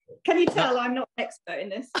Can you tell I'm not an expert in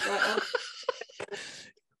this?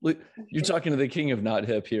 Look, you're talking to the king of not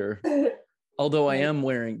hip here. Although I am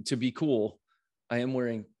wearing, to be cool, I am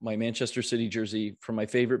wearing my Manchester City jersey from my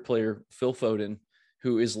favorite player, Phil Foden,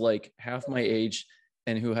 who is like half my age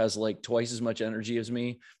and who has like twice as much energy as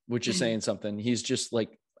me, which is saying something. He's just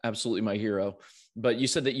like absolutely my hero. But you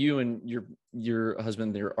said that you and your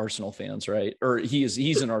husband, they're Arsenal fans, right? Or he's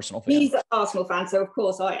an Arsenal fan. He's an Arsenal fan, so of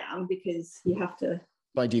course I am, because you have to.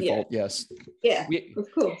 By default, yes. Yeah,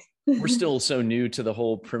 of course. We're still so new to the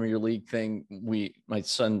whole Premier League thing. My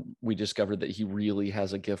son, we discovered that he really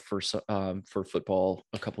has a gift for football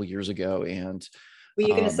a couple of years ago. And were you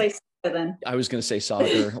going to say soccer then? I was going to say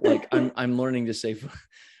soccer. Like I'm learning to say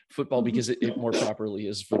football because it more properly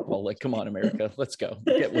is football. Like, come on, America, let's go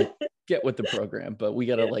get with the program. But we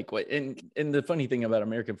got to like what. And the funny thing about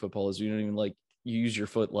American football is you don't even like you use your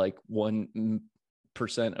foot like 1%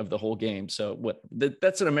 of the whole game. So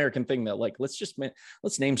that's an American thing that like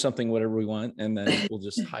let's name something whatever we want, and then we'll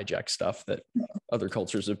just hijack stuff that other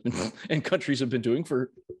cultures have been and countries have been doing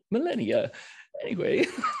for millennia. Anyway,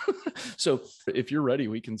 so if you're ready,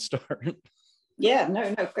 we can start. Yeah,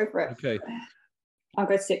 no, go for it. Okay. I'm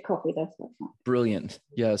going to sip coffee there. Brilliant.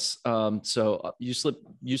 Yes. So you sip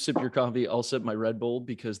your coffee. I'll sip my Red Bull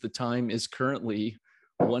because the time is currently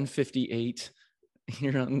 1:58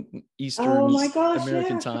 here on Eastern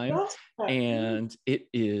American time. And it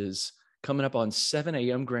is coming up on 7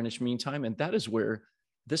 a.m. Greenwich Mean Time. And that is where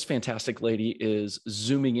this fantastic lady is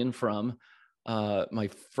zooming in from. My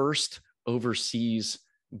first overseas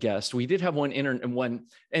guest. We did have one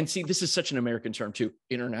and see, this is such an American term too,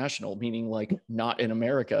 international, meaning like not in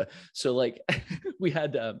America. So like we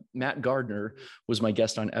had Matt Gardner was my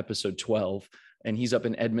guest on episode 12, and he's up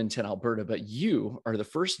in Edmonton, Alberta. But you are the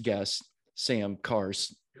first guest, Sam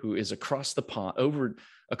Carse, who is across the pond,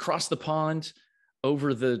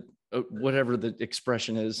 over the whatever the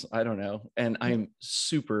expression is, I don't know. And I'm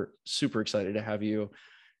super, super excited to have you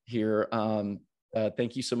here.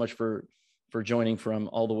 Thank you so much for joining from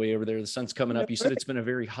all the way over there. The sun's coming up. You said it's been a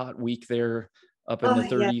very hot week there, up in the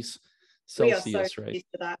 30s Celsius, we are so right? Used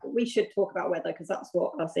to that. We should talk about weather because that's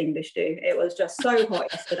what us English do. It was just so hot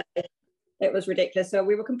yesterday. It was ridiculous. So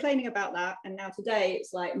we were complaining about that. And now today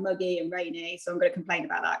it's like muggy and rainy. So I'm going to complain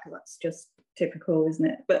about that because that's just typical, isn't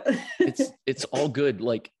it? But it's all good.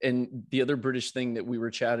 Like, and the other British thing that we were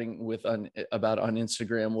chatting about on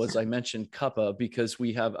Instagram was I mentioned Cuppa because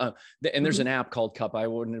we have, and there's an app called Cuppa. I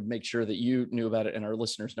wanted to make sure that you knew about it and our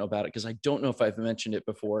listeners know about it because I don't know if I've mentioned it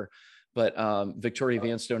before, but Victoria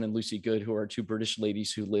Vanstone and Lucy Good, who are two British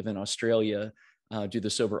ladies who live in Australia, do the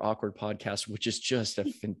Sober Awkward podcast, which is just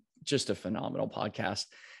a phenomenal podcast.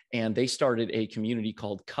 And they started a community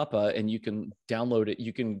called Cuppa, and you can download it.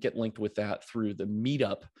 You can get linked with that through the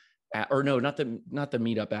Meetup app, or no, not the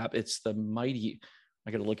Meetup app. It's the Mighty.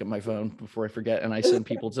 I got to look at my phone before I forget, and I send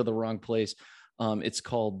people to the wrong place. It's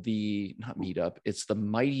called not Meetup. It's the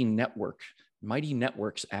Mighty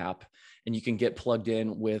Networks app, and you can get plugged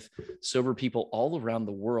in with sober people all around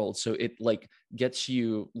the world. So it like gets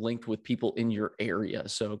you linked with people in your area.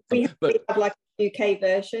 So, we have like UK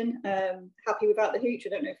version. Happy Without the Hooch. I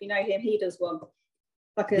don't know if you know him. He does one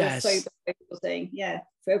like a sober thing. Yeah,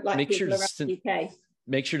 for like people around the UK.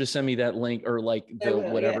 Make sure to send me that link or like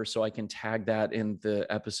whatever, so I can tag that in the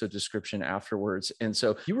episode description afterwards. And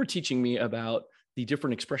so you were teaching me about the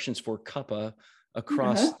different expressions for Cuppa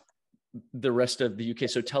across the rest of the UK.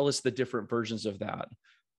 So tell us the different versions of that.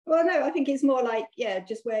 Well, no, I think it's more like,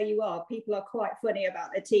 just where you are. People are quite funny about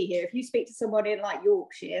their tea here. If you speak to someone in like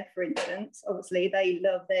Yorkshire, for instance, obviously they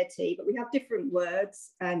love their tea, but we have different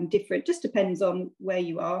words and just depends on where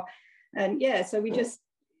you are. And so we just,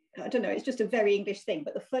 I don't know, it's just a very English thing.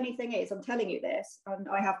 But the funny thing is, I'm telling you this, and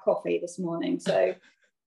I have coffee this morning. So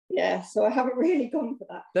so I haven't really gone for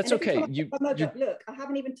that. That's okay. Look, I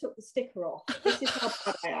haven't even took the sticker off. This is how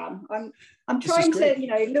bad I am. I'm trying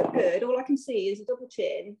to, look good. All I can see is a double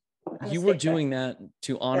chin. You were doing that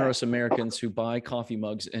to honor us Americans who buy coffee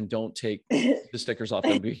mugs and don't take the stickers off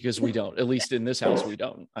them because we don't. At least in this house, we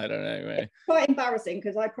don't. I don't know. Anyway. It's quite embarrassing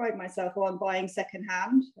because I pride myself on buying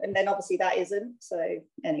secondhand, and then obviously that isn't. So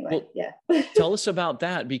anyway, Tell us about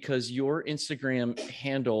that, because your Instagram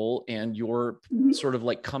handle and your sort of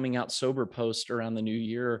like coming out sober post around the new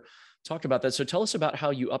year, talk about that. So tell us about how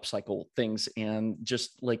you upcycle things and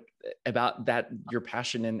just like about that, your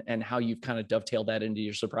passion and how you've kind of dovetailed that into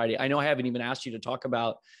your sobriety. I know I haven't even asked you to talk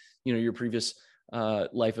about, your previous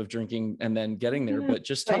life of drinking and then getting there, but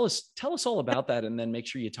just tell us all about that, and then make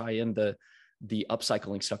sure you tie in the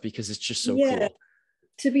upcycling stuff because it's just so cool.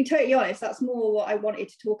 to be totally honest, that's more what I wanted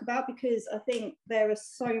to talk about, because I think there are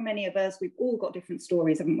so many of us, we've all got different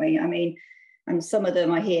stories, haven't we? I mean, and some of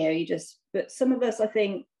them I hear but some of us, I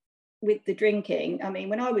think, with the drinking, I mean,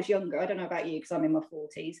 when I was younger, I don't know about you because I'm in my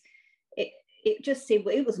 40s, it just seemed,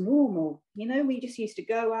 it was normal, you know. We just used to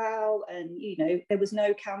go out, and you know, there was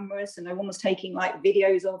no cameras, and no one was taking like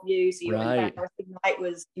videos of you, so your embarrassing night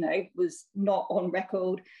was, you know, was not on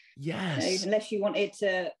record. Yes. You know, unless you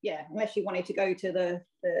wanted to go to the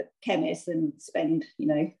chemist and spend, you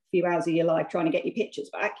know, a few hours of your life trying to get your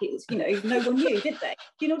pictures back. It was, you know, no one knew, did they?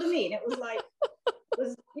 Do you know what I mean? It was like,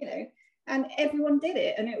 you know, and everyone did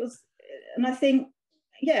it, and it was, and I think,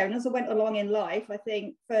 yeah, and as I went along in life, I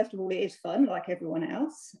think, first of all, it is fun like everyone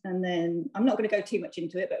else. And then I'm not going to go too much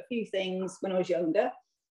into it, but a few things when I was younger.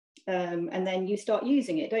 And then you start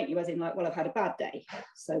using it, don't you? As in like, well, I've had a bad day,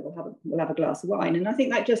 so we'll have a glass of wine. And I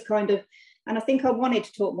think that just kind of, and I think I wanted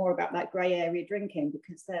to talk more about that grey area drinking,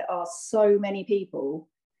 because there are so many people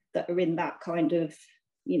that are in that kind of,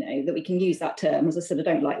 you know, that we can use that term. As I said, I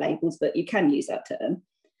don't like labels, but you can use that term.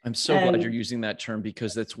 I'm so glad you're using that term,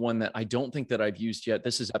 because that's one that I don't think that I've used yet.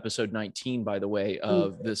 This is episode 19, by the way,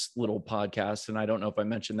 of this little podcast. And I don't know if I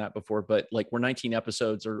mentioned that before, but like we're 19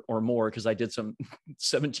 episodes or more, because I did some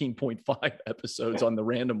 17.5 episodes on the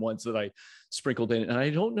random ones that I sprinkled in. And I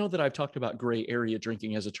don't know that I've talked about gray area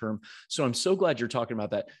drinking as a term. So I'm so glad you're talking about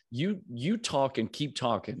that. You talk and keep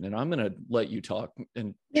talking, and I'm going to let you talk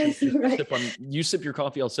and you sip your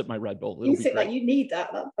coffee. I'll sip my Red Bull. It'll be great. Like you need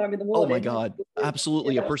that time in the morning. Oh my God.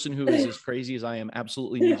 Absolutely. Yeah. A person who is as crazy as I am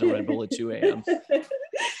absolutely needs a Red Bull at 2 a.m.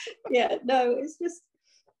 Yeah, no, it's just,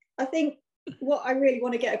 I think what I really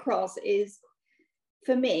want to get across is,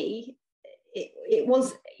 for me, it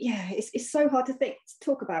was, yeah, it's so hard to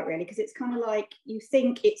talk about really, because it's kind of like you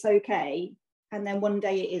think it's okay, and then one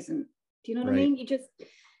day it isn't. Do you know what I mean?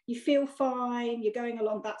 You feel fine, you're going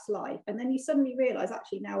along, that's life. And then you suddenly realize,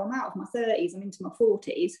 actually, now I'm out of my 30s, I'm into my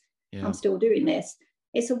 40s, I'm still doing this.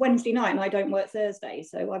 It's a Wednesday night and I don't work Thursday,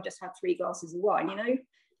 so I've just had 3 glasses of wine, you know,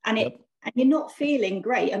 and and you're not feeling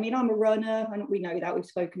great. I mean, I'm a runner, and we know that, we've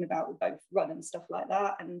spoken about, we both run and stuff like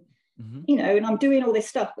that, and you know, and I'm doing all this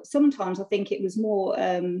stuff, but sometimes I think it was more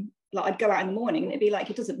like I'd go out in the morning and it'd be like,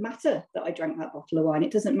 it doesn't matter that I drank that bottle of wine,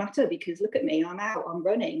 it doesn't matter, because look at me, I'm out, I'm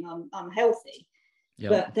running, I'm healthy.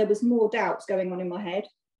 But there was more doubts going on in my head.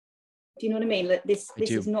 Do you know what I mean? Like this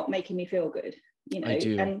is not making me feel good, you know.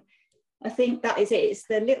 And I think that is it. It's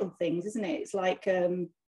the little things, isn't it? It's like,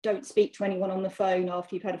 don't speak to anyone on the phone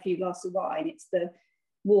after you've had a few glasses of wine. It's the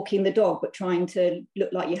walking the dog, but trying to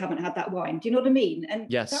look like you haven't had that wine. Do you know what I mean? And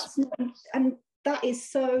that is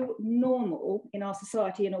so normal in our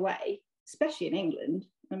society in a way, especially in England.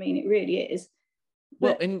 I mean, it really is.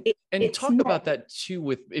 Well, and talk about that too,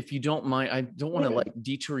 with, if you don't mind, I don't want to like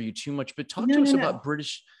detour you too much, but talk to us about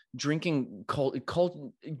British drinking culture,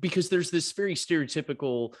 because there's this very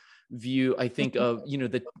stereotypical view, I think, of, you know,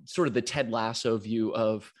 the sort of the Ted Lasso view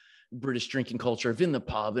of British drinking culture, of in the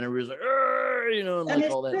pub and everybody's like, you know, and like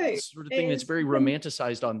all that sort of thing that's very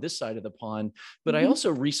romanticized on this side of the pond. But I also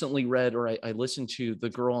recently read, or I listened to The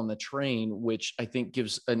Girl on the Train, which I think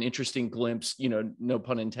gives an interesting glimpse, you know, no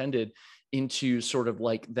pun intended, into sort of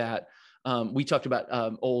like that. We talked about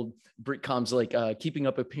old Britcoms, like Keeping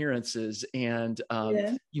Up Appearances, and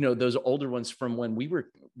you know, those older ones from when we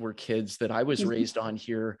were kids that I was raised on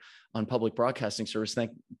here on public broadcasting service,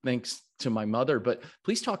 thanks to my mother. But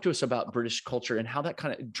please talk to us about British culture and how that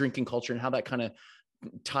kind of drinking culture and how that kind of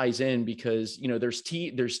ties in, because, you know, there's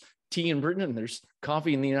tea in Britain and there's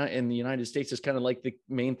coffee in the United States is kind of like the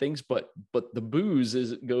main things, but the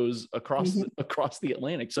booze goes across the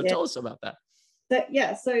Atlantic. So tell us about that.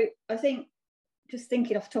 So I think, just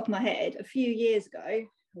thinking off the top of my head, a few years ago,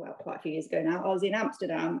 well, quite a few years ago now, I was in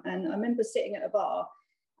Amsterdam, and I remember sitting at a bar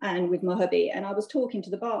and with my hubby, and I was talking to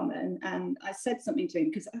the barman, and I said something to him,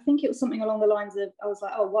 because I think it was something along the lines of, I was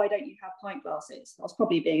like, oh, why don't you have pint glasses? I was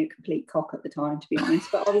probably being a complete cock at the time, to be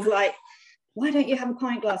honest, but I was like, why don't you have a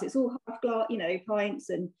pint glass? It's all half glass, you know, pints,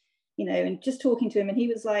 and, you know, and just talking to him, and he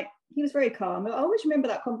was very calm. I always remember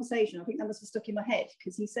that conversation. I think that must have stuck in my head,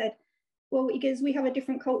 because he said, well, he goes, we have a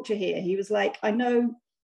different culture here. He was like, I know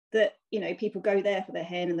that, you know, people go there for their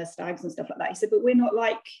hen and their stags and stuff like that. He said, but we're not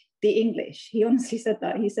like the English. He honestly said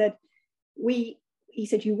that. He said,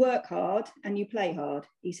 you work hard and you play hard.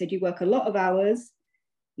 He said, you work a lot of hours.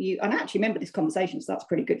 And I actually remember this conversation, so that's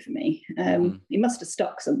pretty good for me. It must have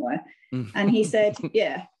stuck somewhere. And he said,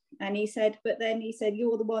 yeah. And he said, but then he said,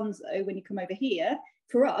 you're the ones, though, when you come over here,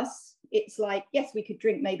 for us, it's like, yes, we could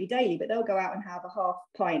drink maybe daily, but they'll go out and have a half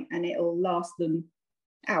pint and it'll last them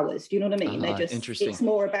hours. Do you know what I mean? They're just, interesting. it's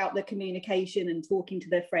more about the communication and talking to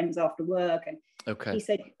their friends after work. And he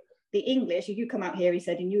said, the English, you come out here, he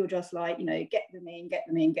said, and you're just like, you know, get them in.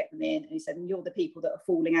 And he said, and you're the people that are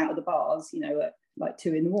falling out of the bars, you know, at like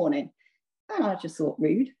 2 a.m. And I just thought,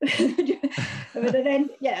 rude. But then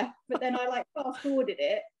I like fast forwarded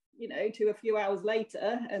it, you know, to a few hours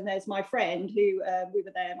later, and there's my friend who we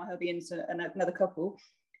were there, my hubby and another couple,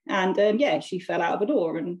 and she fell out of a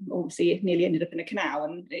door and obviously it nearly ended up in a canal.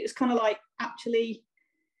 And it's kind of like, actually,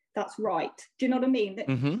 that's right. Do you know what I mean?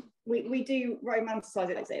 Mm-hmm. We do romanticize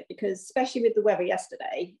it, like I say, because especially with the weather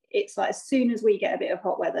yesterday, it's like as soon as we get a bit of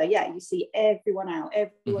hot weather, you see everyone out,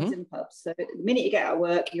 everyone's in pubs. So the minute you get out of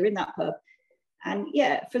work, you're in that pub. And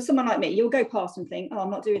for someone like me, you'll go past and think, oh, I'm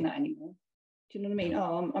not doing that anymore. Do you know what I mean?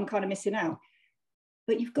 Oh, I'm kind of missing out.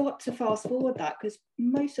 But you've got to fast forward that, because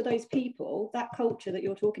most of those people, that culture that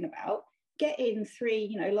you're talking about, get in 3,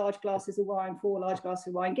 you know, large glasses of wine, 4 large glasses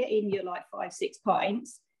of wine, get in your like 5, 6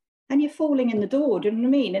 pints, and you're falling in the door. Do you know what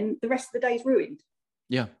I mean? And the rest of the day's ruined.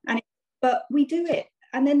 Yeah. But we do it,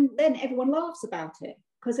 and then everyone laughs about it,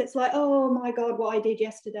 because it's like, oh my God, what I did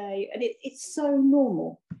yesterday, and it's so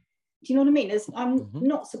normal. Do you know what I mean? I'm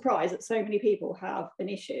not surprised that so many people have an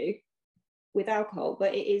issue with alcohol,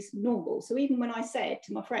 but it is normal. So even when I said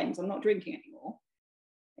to my friends, I'm not drinking anymore,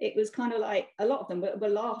 it was kind of like a lot of them were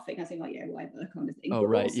laughing. I think like, yeah, whatever kind of thing. Oh, but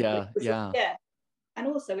right. Also, Yeah. And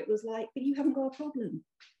also it was like, but you haven't got a problem.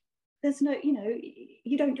 There's no, you know,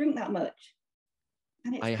 you don't drink that much.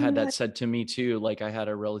 And I had that said to me too. Like I had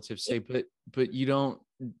a relative say, but you don't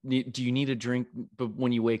need, do you need a drink but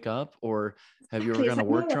when you wake up, or have you ever gone to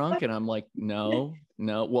work drunk? And I'm like, no.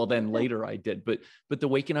 Well, then later I did, but the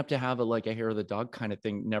waking up to have a hair of the dog kind of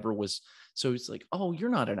thing never was. So it's like, oh, you're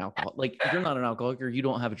not an alcoholic. Like you're not an alcoholic, or you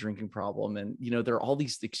don't have a drinking problem. And, you know, there are all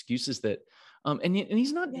these excuses that, and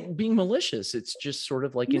he's not being malicious. It's just sort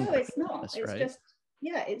of like, no, it's not. It's right?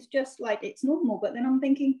 It's just like, it's normal. But then I'm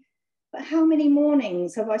thinking, but how many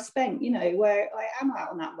mornings have I spent, you know, where I am out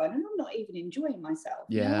on that run and I'm not even enjoying myself?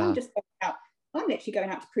 Yeah. You know, I'm just going out. I'm literally going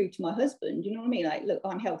out to prove to my husband, you know what I mean? Like, look,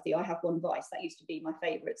 I'm healthy. I have one vice. That used to be my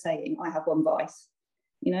favorite saying. I have one vice.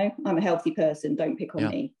 You know, I'm a healthy person. Don't pick on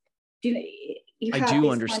me. Do you know? I do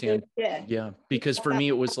understand. Kind of, because for me,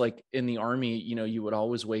 it was like in the Army, you know, you would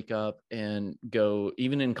always wake up and go,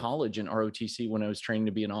 even in college in ROTC, when I was training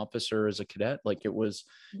to be an officer as a cadet, like it was,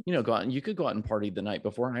 you know, you could go out and party the night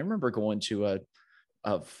before. And I remember going to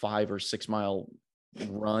a 5 or 6 mile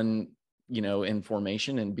run, you know, in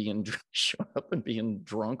formation and showing up and being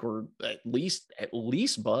drunk, or at least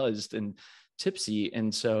buzzed and tipsy.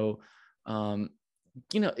 And so,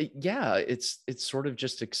 you know, it's sort of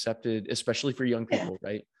just accepted, especially for young people,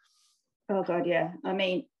 right? Oh God, yeah. I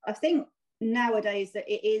mean, I think nowadays that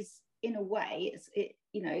it is, in a way,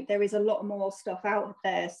 you know, there is a lot more stuff out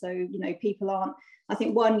there. So, you know, people aren't, I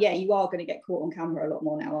think you are going to get caught on camera a lot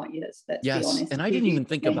more now, aren't you? Let's be honest. And I didn't even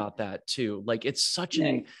think about that too. Like it's such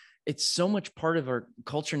it's so much part of our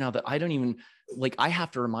culture now that I don't even, like, I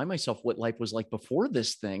have to remind myself what life was like before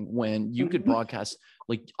this thing, when you could broadcast,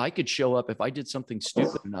 like I could show up if I did something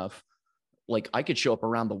stupid enough, like I could show up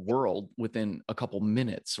around the world within a couple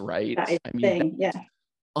minutes, right? That is that's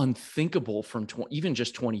unthinkable from even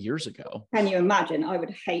just 20 years ago. Can you imagine? I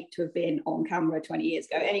would hate to have been on camera 20 years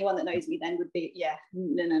ago. Anyone that knows me then would be,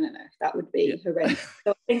 no. That would be horrendous.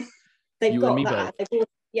 So I think they've got that.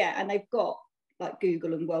 And they've got like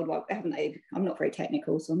Google and worldwide, haven't they? I'm not very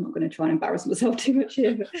technical, so I'm not going to try and embarrass myself too much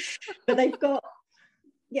here. But they've got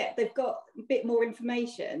a bit more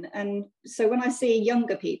information. And so when I see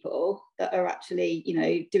younger people that are actually, you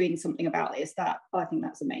know, doing something about this, that I think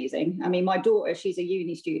that's amazing. I mean, my daughter, she's a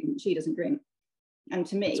uni student, she doesn't drink. And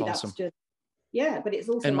to me, that's awesome. Just, but it's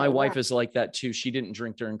also. And my wife is like that too. She didn't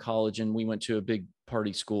drink during college, and we went to a big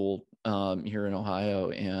party school here in Ohio.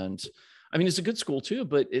 And I mean, it's a good school too,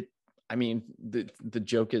 but the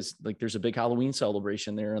joke is like, there's a big Halloween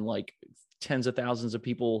celebration there, and like tens of thousands of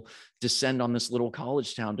people descend on this little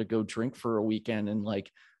college town to go drink for a weekend and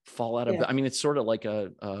like fall out of, I mean, it's sort of like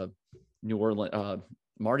a New Orleans,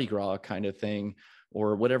 Mardi Gras kind of thing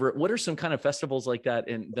or whatever. What are some kind of festivals like that?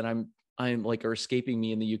 And that I'm like, are escaping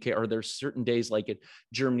me in the UK? Are there certain days like in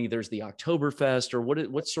Germany, there's the Oktoberfest, or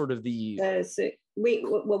what's sort of the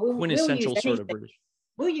quintessential sort of British?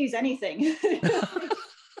 We'll use anything.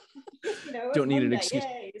 You know, don't need an excuse.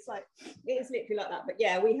 It's like, it's literally like that.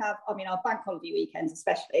 But we have, I mean, our bank holiday weekends,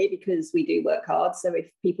 especially because we do work hard. So if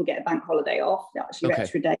people get a bank holiday off, that's your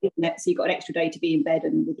extra day, isn't it? So you've got an extra day to be in bed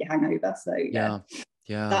and with your hangover. So that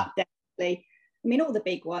definitely, I mean, all the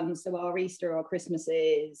big ones. So our Easter or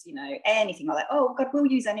Christmases, you know, anything like that. Oh God, we'll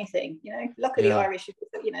use anything, you know. Luckily Irish,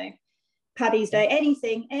 you know, Paddy's Day,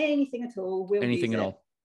 anything at all. We'll anything use at it. all.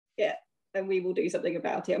 Yeah, and we will do something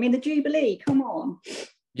about it. I mean, the Jubilee, come on. The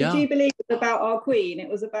Yeah. Jubilee was about our Queen. It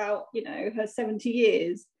was about, you know, her 70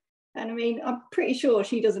 years. And I mean, I'm pretty sure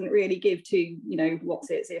she doesn't really give to, you know, what's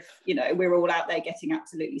it, if, you know, we're all out there getting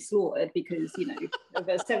absolutely slaughtered because, you know, of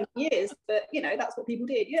her 70 years. But, you know, that's what people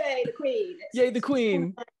did. Yay, the Queen. Yay, the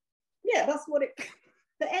Queen. Yeah, that's what it,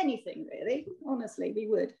 for anything, really. Honestly, we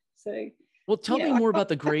would. So, well, tell me more about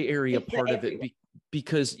the gray area part of it,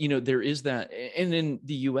 because, you know, there is that. And in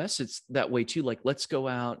the US, it's that way too. Like, let's go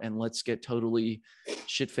out and let's get totally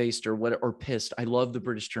shit-faced or pissed. I love the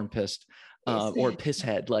British term pissed. Or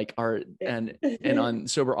pisshead, like and on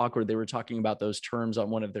Sober Awkward, they were talking about those terms on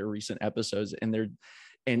one of their recent episodes, and they're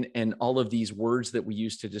and all of these words that we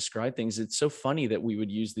use to describe things. It's so funny that we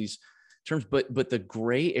would use these terms, but the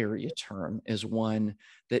gray area term is one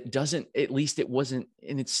that doesn't, at least it wasn't,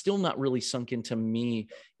 and it's still not really sunk into me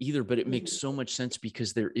either, but it makes so much sense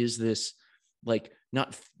because there is this, like,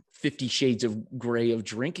 not 50 shades of gray of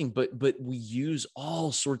drinking, but we use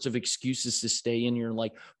all sorts of excuses to stay in here.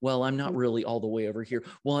 Like, well, I'm not really all the way over here.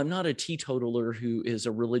 Well, I'm not a teetotaler who is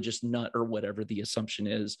a religious nut or whatever the assumption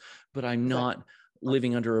is, but I'm not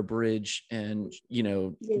living under a bridge and, you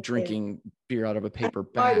know, drinking beer out of a paper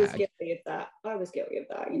bag. I was guilty of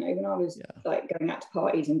that. You know, when I was like going out to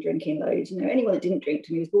parties and drinking loads, you know, anyone that didn't drink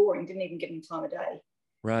to me was boring, didn't even give them time of day.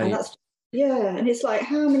 Right. And that's, and it's like,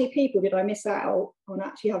 how many people did I miss out on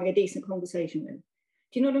actually having a decent conversation with?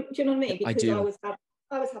 Do you know what I mean? Because I do.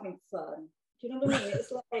 I was having fun. Do you know what I mean?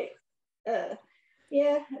 It's like,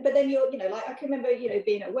 but then you're, you know, like I can remember, you know,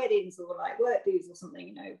 being at weddings or like work dues or something,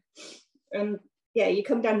 you know, and you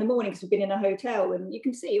come down in the morning because we've been in a hotel and you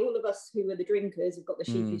can see all of us who are the drinkers have got the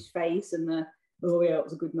sheepish face and the, oh yeah, it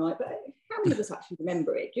was a good night. But how many of us actually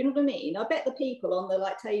remember it? Do you know what I mean? I bet the people on the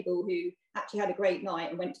like table who actually had a great night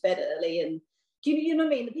and went to bed early, and do you know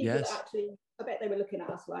what I mean? The people that actually, I bet they were looking at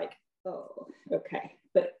us like, oh, okay.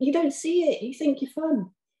 But you don't see it. You think you're fun.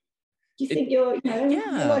 You think you're, you know,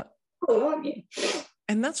 you're like, cool, aren't you?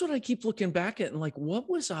 And that's what I keep looking back at, and like, what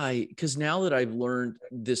was I? Because now that I've learned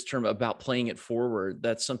this term about playing it forward,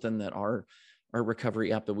 that's something that our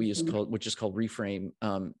recovery app that we use called, which is called Reframe,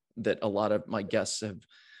 that a lot of my guests have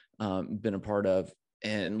been a part of,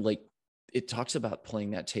 and like it talks about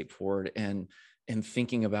playing that tape forward and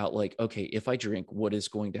thinking about like, okay, if I drink, what is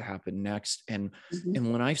going to happen next? And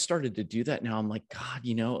when I've started to do that now, I'm like, God,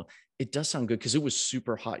 you know, it does sound good, because it was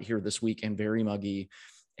super hot here this week and very muggy.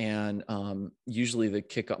 And usually the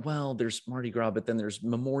kickoff, well, there's Mardi Gras, but then there's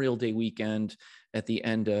Memorial Day weekend at the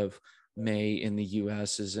end of May in the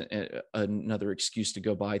US is another excuse to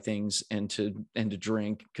go buy things and to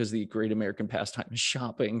drink, because the great American pastime is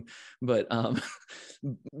shopping. But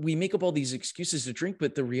we make up all these excuses to drink,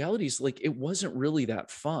 but the reality is, like, it wasn't really that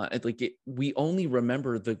fun. We only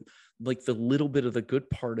remember the little bit of the good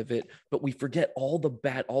part of it, but we forget all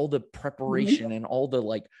the preparation and all the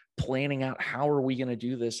like planning out, how are we going to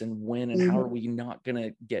do this and when, and how are we not going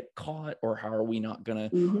to get caught, or how are we not going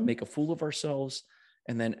to make a fool of ourselves?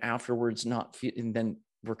 And then afterwards and then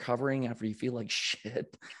recovering after you feel like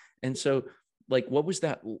shit. And so, like, what was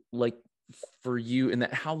that like for you? And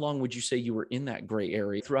that, how long would you say you were in that gray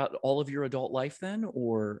area throughout all of your adult life then,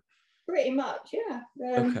 or? Pretty much, yeah.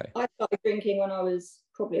 Okay. I started drinking when I was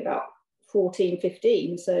probably about 14,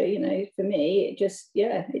 15. So, you know, for me, it was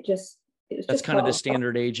that's kind of the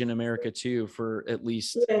standard age in America too, for at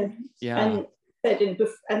least. Yeah. And at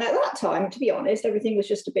that time, to be honest, everything was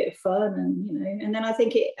just a bit of fun, and you know. And then I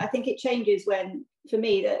think it changes when, for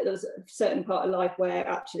me, there was a certain part of life where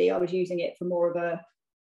actually I was using it for more of a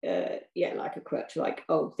like a crutch, like,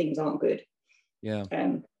 oh, things aren't good. Yeah.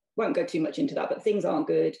 Won't go too much into that, but things aren't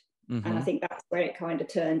good. And I think that's where it kind of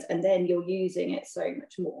turns, and then you're using it so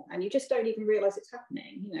much more, and you just don't even realize it's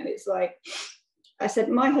happening. You know, it's like I said,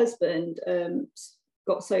 my husband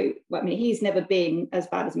he's never been as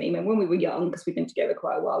bad as me. I mean, when we were young, because we've been together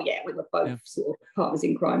quite a while, we were both sort of partners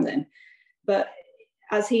in crime then. But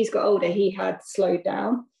as he's got older, he had slowed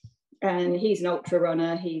down, and he's an ultra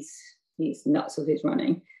runner. He's nuts with his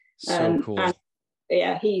running. So cool. And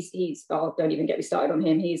he's don't even get me started on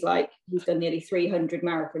him. He's done nearly 300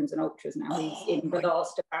 marathons and ultras now. He's in the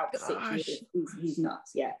last about 6 years. He's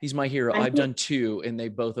nuts. Yeah. He's my hero. And I've done 2 and they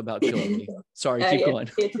both about killed me. Sorry, keep going.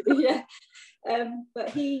 But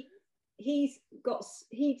he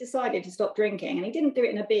decided to stop drinking, and he didn't do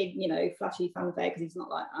it in a big, you know, flashy fanfare, because he's not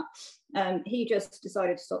like that. He just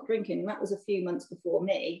decided to stop drinking, and that was a few months before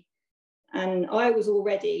me. And I was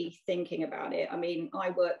already thinking about it. I mean,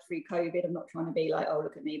 I worked through COVID. I'm not trying to be like, oh,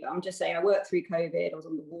 look at me, but I'm just saying I worked through COVID. I was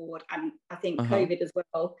on the ward, and I think COVID as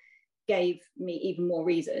well gave me even more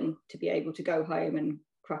reason to be able to go home and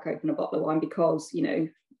crack open a bottle of wine, because, you know,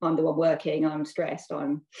 I'm the one working, I'm stressed, do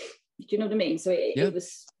you know what I mean? So it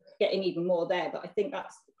was getting even more there. But I think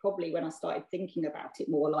that's probably when I started thinking about it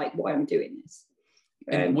more, like, why I'm doing this.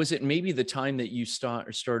 And was it maybe the time that you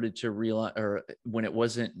started to realize, or when it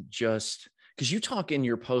wasn't just, because you talk in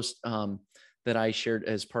your post that I shared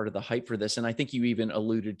as part of the hype for this, and I think you even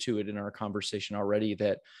alluded to it in our conversation already,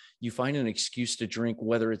 that you find an excuse to drink,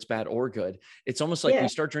 whether it's bad or good. It's almost like we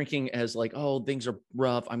start drinking as like, oh, things are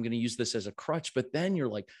rough, I'm going to use this as a crutch. But then you're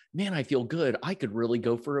like, man, I feel good, I could really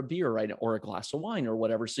go for a beer, right, or a glass of wine or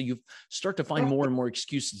whatever. So you start to find more and more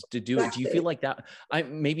excuses to do it. Do you feel like that? I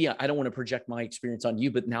don't want to project my experience on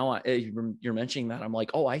you, but now you're mentioning that, I'm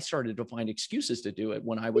like, oh, I started to find excuses to do it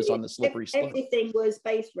when I was on the slippery slope. Everything was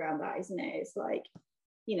based around that, isn't it? It's like,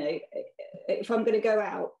 you know, if I'm going to go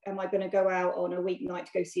out, am I going to go out on a weeknight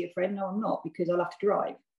to go see a friend? No, I'm not, because I'll have to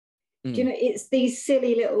drive. Do you know, it's these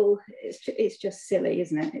silly little, it's just silly,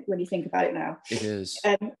 isn't it, when you think about it now? It is.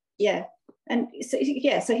 Yeah. And so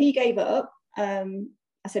he gave up. I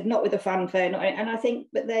said, not with a fanfare. And I think,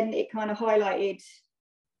 but then it kind of highlighted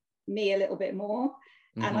me a little bit more.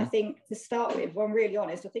 And I think, to start with, if I'm really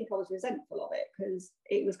honest, I think I was resentful of it, because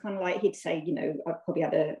it was kind of like, he'd say, you know, I probably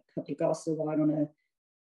had a couple of glasses of wine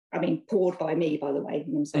poured by me, by the way,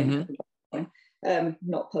 I'm saying,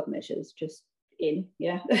 not pub measures, just on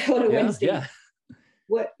a Wednesday. Yeah.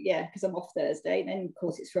 Because I'm off Thursday, then of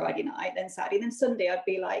course it's Friday night, then Saturday, then Sunday. I'd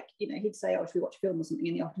be like, you know, he'd say, oh, should we watch a film or something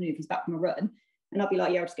in the afternoon if he's back from a run? And I'd be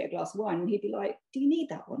like, yeah, I'll just get a glass of wine. And he'd be like, do you need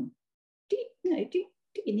that one? Do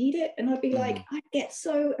you need it? And I'd be like, I'd get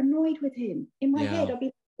so annoyed with him. In my head, I'd be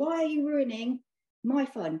like, why are you ruining my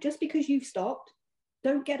fun? Just because you've stopped,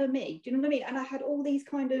 don't get at me. Do you know what I mean? And I had all these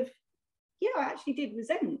kind of, I actually did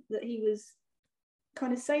resent that he was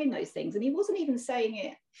kind of saying those things. And he wasn't even saying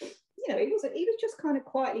it, you know, he was just kind of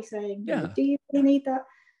quietly saying, do you really need that?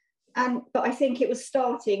 But I think it was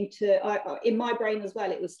starting to, in my brain as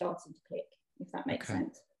well, it was starting to click, if that makes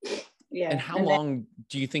sense. Yeah. And how long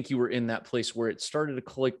do you think you were in that place where it started to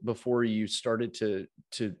click before you started to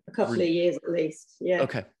a couple of years at least. Yeah.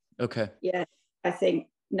 Okay. Yeah. I think,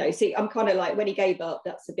 no, see, I'm kind of like, when he gave up,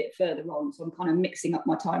 that's a bit further on. So I'm kind of mixing up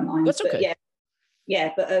my timelines. That's okay.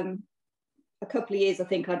 But a couple of years, I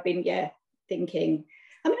think I'd been, thinking,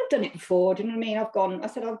 I mean, I've done it before. Do you know what I mean? I've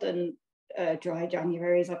done dry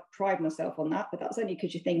Januaries. I pride myself on that, but that's only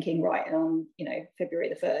because you're thinking, right, and on, you know, February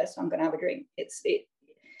the 1st, I'm going to have a drink.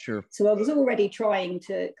 Sure. So I was already trying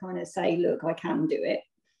to kind of say, look, I can do it.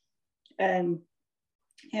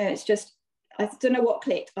 It's just, I don't know what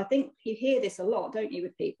clicked. I think you hear this a lot, don't you,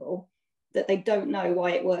 with people, that they don't know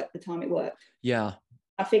why it worked the time it worked. Yeah.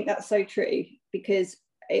 I think that's so true, because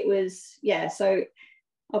it was, so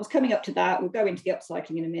I was coming up to that. We'll go into the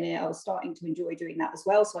upcycling in a minute. I was starting to enjoy doing that as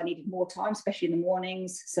well. So I needed more time, especially in the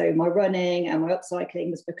mornings. So my running and my upcycling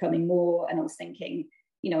was becoming more, and I was thinking,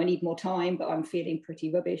 you know, I need more time, but I'm feeling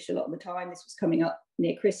pretty rubbish a lot of the time. This was coming up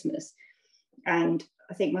near Christmas. And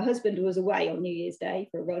I think my husband was away on New Year's Day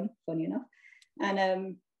for a run, funny enough.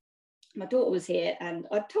 And my daughter was here, and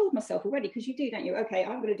I'd told myself already, because you do, don't you? Okay,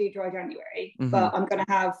 I'm going to do dry January, but I'm going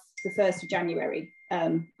to have the 1st of January.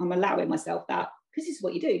 I'm allowing myself that, because this is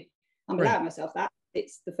what you do. I'm allowing myself that.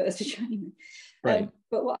 It's the 1st of January. Right.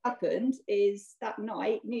 But what happened is that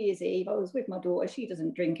night, New Year's Eve, I was with my daughter. She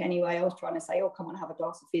doesn't drink anyway. I was trying to say, oh, come on, have a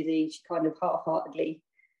glass of fizzy. She kind of half-heartedly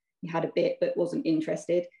had a bit, but wasn't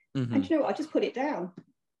interested. And you know what? I just put it down,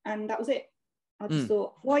 and that was it. I just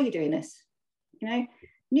thought, why are you doing this? You know,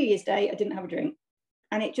 New Year's Day, I didn't have a drink.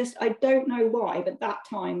 And it just, I don't know why, but that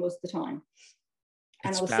time was the time.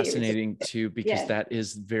 And it's fascinating too, because that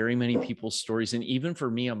is very many people's stories. And even for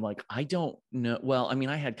me, I'm like, I don't know. Well, I mean,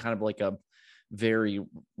 I had kind of like a very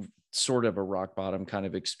sort of a rock bottom kind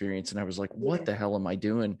of experience. And I was like, what the hell am I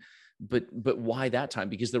doing? But why that time?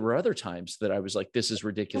 Because there were other times that I was like, this is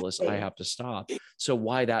ridiculous, I have to stop. So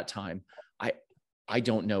why that time? I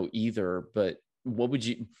don't know either. But what would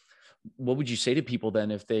you say to people then,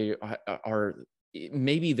 if they are,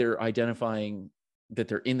 maybe they're identifying that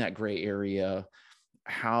they're in that gray area?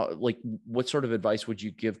 How, like, what sort of advice would you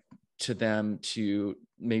give to them to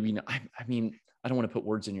maybe, I mean, I don't want to put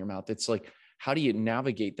words in your mouth. It's like, how do you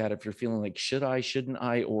navigate that if you're feeling like, shouldn't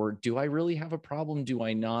I, or do I really have a problem? Do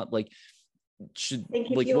I not? Like,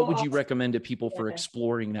 what would you recommend to people for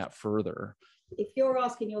exploring that further? If you're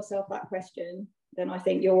asking yourself that question, then I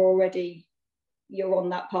think you're on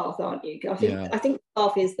that path, aren't you? I think the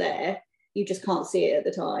path is there. You just can't see it at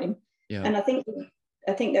the time. Yeah. And I think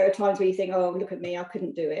there are times where you think, oh, look at me, I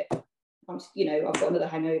couldn't do it. I've got another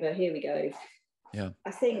hangover. Here we go. Yeah.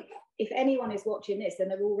 I think if anyone is watching this, then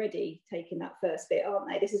they're already taking that first bit, aren't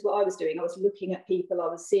they? This is what I was doing. I was looking at people, I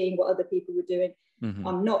was seeing what other people were doing.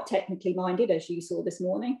 I'm not technically minded, as you saw this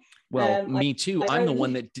morning. Well, me too. I'm the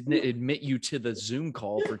one that didn't admit you to the Zoom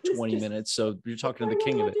call for 20 minutes. So you're talking to the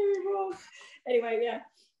king of it. Anyway, yeah.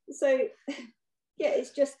 So yeah,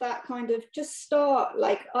 it's just that kind of just start.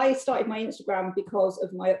 Like, I started my Instagram because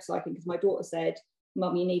of my upcycling, because my daughter said,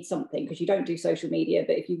 Mum, you need something, because you don't do social media,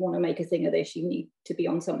 but if you want to make a thing of this, you need to be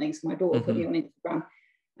on something. So my daughter put me on Instagram.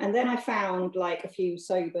 And then I found like a few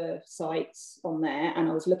sober sites on there, and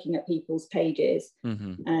I was looking at people's pages.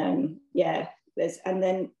 Yeah, and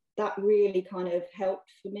then that really kind of helped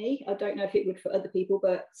for me. I don't know if it would for other people,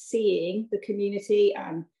 but seeing the community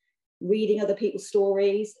and reading other people's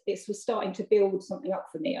stories, it was starting to build something up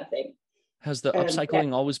for me, I think. Has the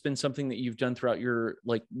upcycling always been something that you've done throughout your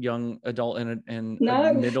like young adult and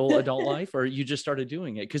middle adult life, or you just started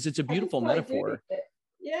doing it? Because it's a beautiful metaphor.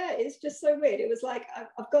 Yeah, it's just so weird. It was like,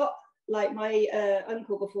 I've got like my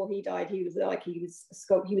uncle, before he died, he was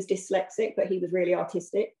dyslexic, but he was really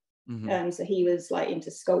artistic. So he was like into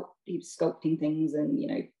he was sculpting things and, you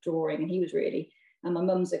know, drawing, and he was really, and my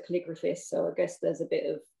mum's a calligraphist, so I guess there's a bit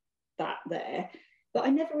of that there. But I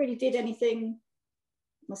never really did anything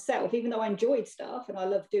myself, even though I enjoyed stuff and I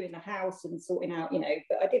loved doing the house and sorting out, you know,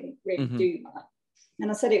 but I didn't really do much. And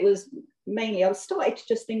I said it was mainly, I started to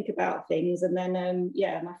just think about things. And then,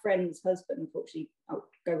 yeah, my friend's husband, unfortunately, I'll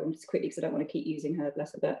go on just quickly because I don't want to keep using her,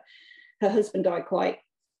 bless her, but her husband died quite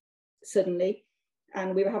suddenly.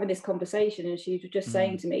 And we were having this conversation, and she was just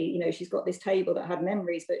saying to me, you know, she's got this table that had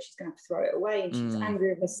memories, but she's going to have to throw it away. And she's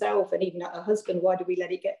angry with herself and even at her husband. Why did we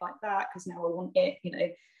let it get like that? Because now I want it, you know.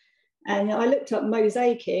 And I looked up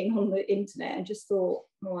mosaicing on the internet and just thought,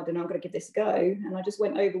 oh, I don't know, I'm going to give this a go. And I just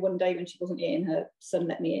went over one day when she wasn't in, her son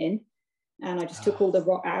let me in, and I just took all the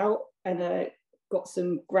rot out and got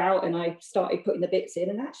some grout, and I started putting the bits in,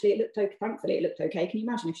 and actually it looked okay. Thankfully it looked okay. Can you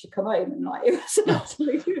imagine if she'd come home and like it was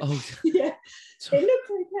absolutely yeah, it looked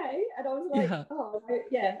okay. And I was like,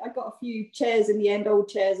 I got a few chairs in the end, old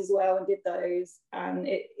chairs as well, and did those. And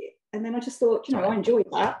and then I just thought, you know, I enjoyed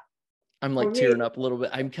that. I'm like tearing up a little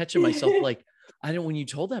bit. I'm catching myself like, I don't, when you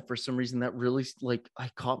told that, for some reason, that really, like,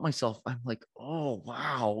 I caught myself. I'm like, oh,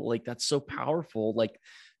 wow. Like, that's so powerful. Like,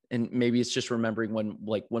 and maybe it's just remembering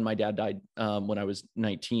when my dad died, when I was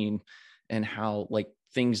 19, and how like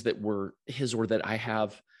things that were his, or that I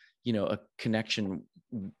have, you know, a connection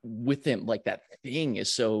with him, like that thing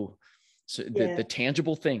is so the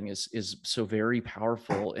tangible thing is so very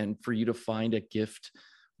powerful. And for you to find a gift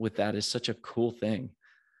with that is such a cool thing.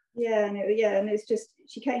 And it's just,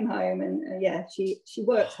 she came home, and she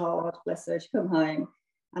works hard, bless her. She come home,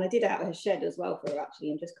 and I did out her shed as well for her,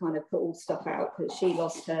 actually, and just kind of put all stuff out, because she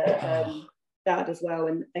lost her dad as well,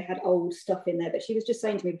 and they had old stuff in there. But she was just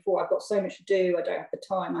saying to me before, I've got so much to do, I don't have the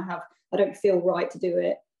time, I don't feel right to do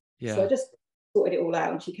it. So I just sorted it all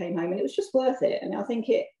out, and she came home, and it was just worth it. And I think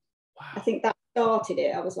that started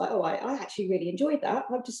it. I was like, oh, I actually really enjoyed that.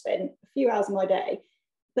 I've just spent a few hours of my day.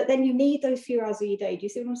 But then you need those few hours of your day. Do you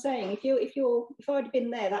see what I'm saying? If I'd been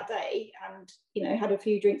there that day and, you know, had a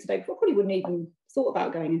few drinks a day before, I probably wouldn't even thought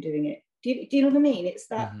about going and doing it. Do you know what I mean? It's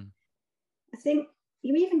that I think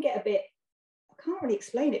you even get a bit, I can't really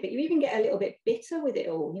explain it, but you even get a little bit bitter with it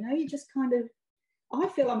all. You know, you just kind of, I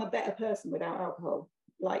feel I'm a better person without alcohol.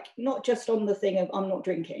 Like, not just on the thing of I'm not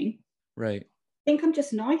drinking. Right. I think I'm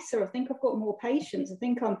just nicer. I think I've got more patience. I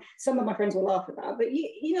think some of my friends will laugh at that, but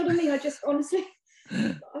you know what I mean? I just honestly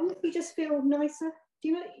just feel nicer. Do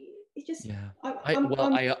you know? It just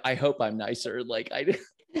I hope I'm nicer. Like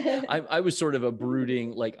I was sort of a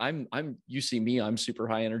brooding, like you see me, I'm super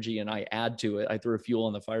high energy, and I add to it. I throw fuel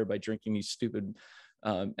on the fire by drinking these stupid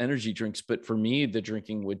energy drinks. But for me, the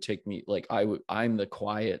drinking would take me, like I'm the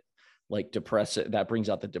quiet, like depressive, that brings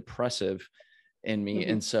out the depressive in me.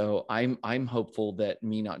 And so I'm hopeful that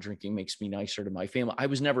me not drinking makes me nicer to my family. I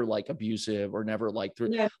was never like abusive, or never like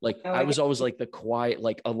I was always like the quiet,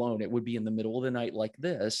 like alone. It would be in the middle of the night like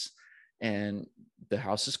this, and the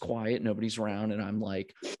house is quiet, nobody's around, and I'm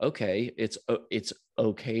like, okay, it's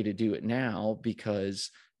okay to do it now because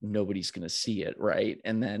nobody's going to see it, right?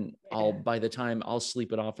 And then by the time I'll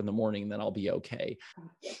sleep it off in the morning, then I'll be okay.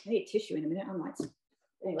 I need tissue in a minute. I might.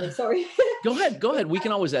 Anyway, sorry. Go ahead. We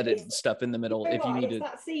can always edit stuff in the middle if you need to. It's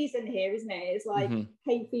that season here, isn't it? It's like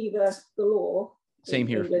hay fever galore. Same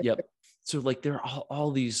here. Yep. So like there are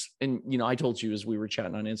all these, and you know, I told you as we were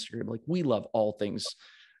chatting on Instagram, like we love all things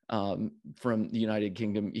from the United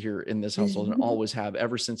Kingdom here in this household, and always have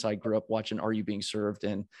ever since I grew up watching Are You Being Served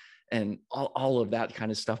and all of that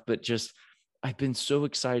kind of stuff. But just I've been so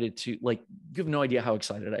excited to like, you have no idea how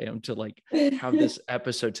excited I am to like have this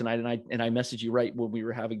episode tonight. And I messaged you right when we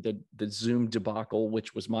were having the Zoom debacle,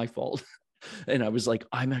 which was my fault. And I was like,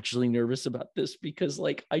 I'm actually nervous about this because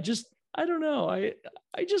like, I don't know. I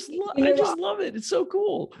just love it. It's so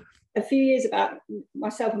cool. A few years back,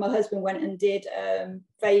 myself and my husband went and did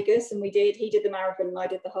Vegas, and he did the marathon and I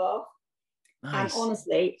did the half. Nice. And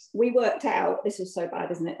honestly, we worked out, this was so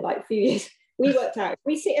bad, isn't it? Like a few years, we worked out, if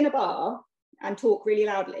we sit in a bar and talk really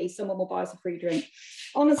loudly, someone will buy us a free drink.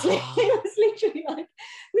 Honestly, it was literally like,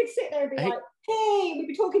 we'd sit there and be like, hey, we'd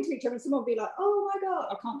be talking to each other and someone would be like, oh my God,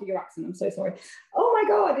 I can't do your accent, I'm so sorry. Oh my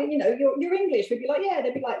God, and, you know, you're English. We'd be like, yeah,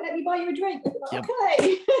 they'd be like, let me buy you a drink. We'd be like,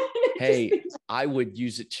 okay. Hey, I would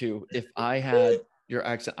use it too. If I had your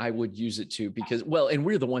accent, I would use it too, because, well, and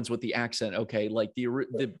we're the ones with the accent. Okay. Like we're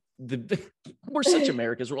such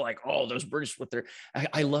Americans. We're like, oh, those British with their,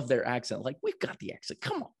 I love their accent. Like, we've got the accent.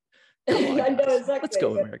 Come on. I know, exactly. Let's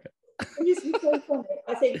go, America. It's so funny.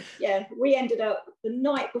 I think, yeah, we ended up the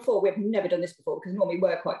night before, we've never done this before because normally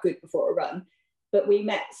we're quite good before a run, but we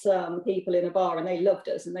met some people in a bar and they loved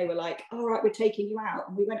us and they were like, all right, we're taking you out.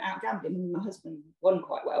 And we went out gambling and my husband won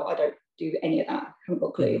quite well. I don't do any of that. I haven't got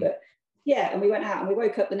a clue, but yeah. And we went out and we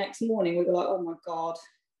woke up the next morning. We were like, oh my God,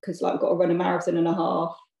 because like we've got to run a marathon and a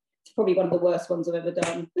half. It's probably one of the worst ones I've ever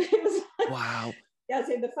done. It was like, wow. As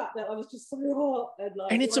in the fact that I was just so hot.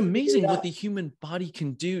 And it's amazing what the human body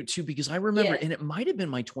can do too, because I remember, and it might've been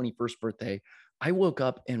my 21st birthday. I woke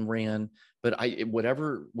up and ran, but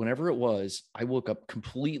whenever it was, I woke up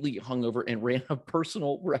completely hungover and ran a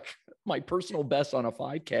personal record, my personal best on a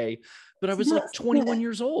 5K, but I was like 21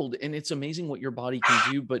 years old. And it's amazing what your body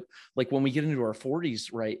can do. But like when we get into our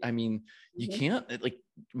 40s, right? I mean, you can't, like,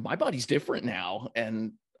 my body's different now.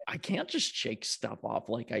 And I can't just shake stuff off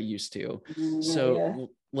like I used to. So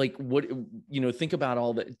like what, think about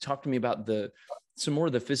all that. Talk to me about some more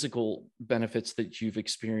of the physical benefits that you've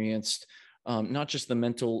experienced, not just the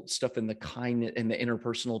mental stuff and the kindness and the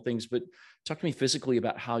interpersonal things, but talk to me physically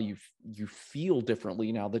about how you feel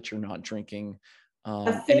differently now that you're not drinking.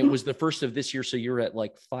 And it was the first of this year. So you're at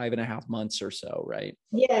like 5.5 months or so, right?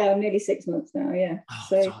 Yeah, nearly 6 months now. Yeah. Oh,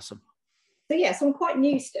 that's awesome. So yeah, so I'm quite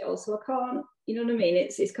new still, so I can't, you know what I mean?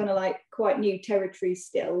 It's kind of like quite new territory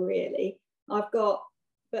still, really. But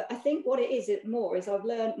I think what it is I've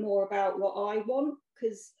learned more about what I want,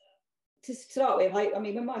 because to start with, I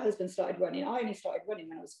mean, when my husband started running, I only started running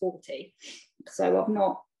when I was 40. So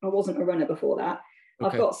I wasn't a runner before that.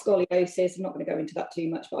 Okay. I've got scoliosis. I'm not going to go into that too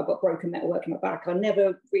much, but I've got broken metalwork in my back. I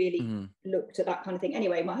never really looked at that kind of thing.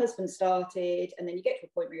 Anyway, my husband started, and then you get to a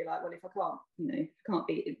point where you're like, well, if I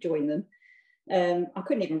can't join them. I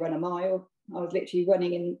couldn't even run a mile. I was literally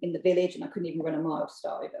running in the village and I couldn't even run a mile to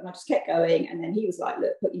start with. And I just kept going. And then he was like,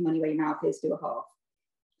 look, put your money where your mouth is, do a half.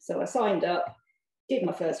 So I signed up, did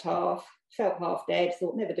my first half, felt half dead,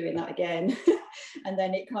 thought never doing that again. And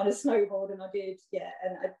then it kind of snowballed and I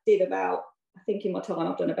did about, I think in my time,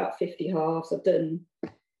 I've done about 50 halves. I've done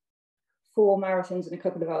 4 marathons and a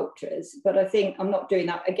couple of ultras. But I think I'm not doing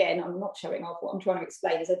that again. I'm not showing off. What I'm trying to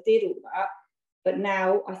explain is I did all that. But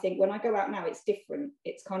now I think when I go out now, it's different.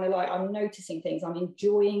 It's kind of like I'm noticing things. I'm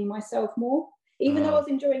enjoying myself more. Even though I was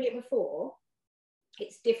enjoying it before,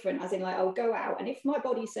 it's different. As in, like, I'll go out. And if my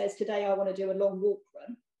body says today I want to do a long walk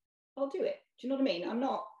run, I'll do it. Do you know what I mean? I'm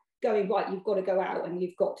not going, right, you've got to go out and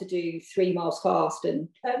you've got to do 3 miles fast. And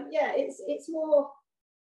it's more,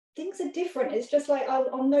 things are different. It's just like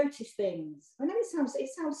I'll notice things. I know it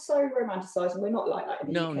sounds so romanticized, and we're not like that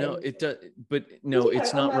in the UK. No, it does, but no,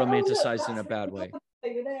 it's not like, romanticized in a bad way.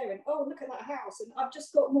 Over there, and oh, look at that house, and I've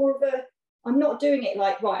just got more of I'm not doing it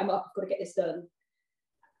like, right, I'm up, I've got to get this done.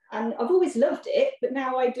 And I've always loved it, but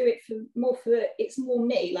now I do it it's more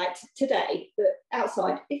me. Like today, but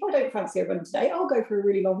outside, if I don't fancy a run today, I'll go for a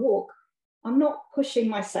really long walk. I'm not pushing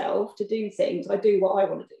myself to do things. I do what I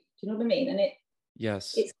want to do. Do you know what I mean? And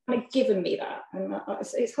it's kind of given me that, and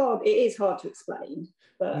it's hard. It is hard to explain.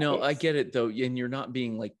 But no, I get it though, and you're not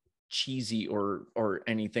being like cheesy or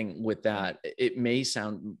anything with that. It may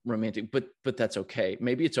sound romantic, but that's okay.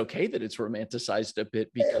 Maybe it's okay that it's romanticized a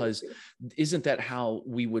bit, because isn't that how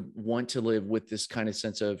we would want to live, with this kind of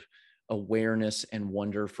sense of awareness and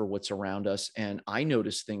wonder for what's around us? And I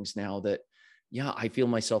notice things now that, I feel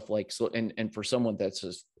myself like, so, and for someone that's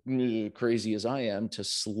as crazy as I am, to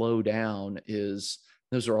slow down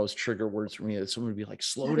those are always trigger words for me. That someone would be like,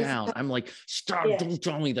 slow down. I'm like, stop, don't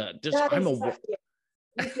tell me that.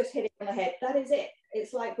 You've just hit it on the head. That is it.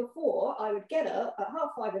 It's like before, I would get up at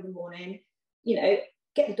 5:30 in the morning,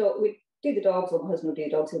 get the dog, we'd do the dogs, or my husband would do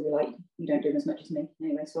dogs. He'll be like, you don't do them as much as me.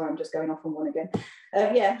 Anyway, sorry, I'm just going off on one again.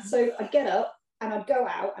 So I'd get up, and I'd go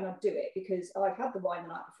out and I'd do it because I've had the wine the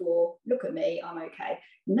night before. Look at me, I'm okay.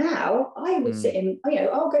 Now I would sit in,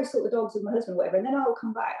 I'll go sort the dogs with my husband, whatever, and then I'll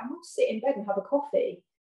come back and I'll sit in bed and have a coffee.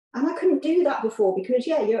 And I couldn't do that before because,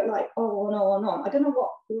 you're like, oh, no. I don't know what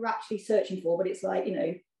we're actually searching for, but it's like,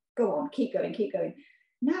 go on, keep going.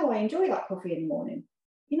 Now I enjoy that coffee in the morning,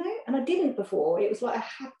 and I didn't before. It was like I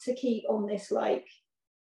had to keep on this, like,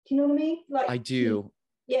 do you know what I mean? Like, I do.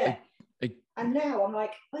 And now I'm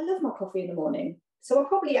like, I love my coffee in the morning. So I'm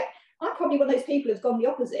probably one of those people who's gone the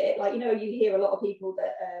opposite. Like, you hear a lot of people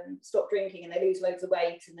that stop drinking and they lose loads of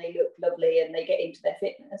weight and they look lovely and they get into their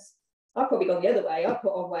fitness. I've probably gone the other way. I put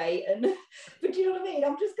on weight, but do you know what I mean?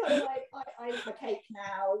 I'm just kind of like, I eat my cake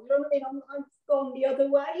now. You know what I mean? I've gone the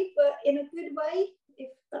other way, but in a good way.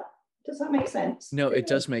 Does that make sense? No, it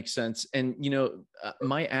does make sense. And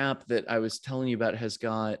my app that I was telling you about has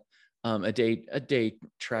got a date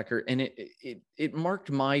tracker, and it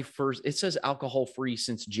marked my first. It says alcohol free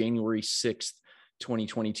since January 6th,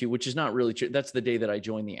 2022, which is not really true. That's the day that I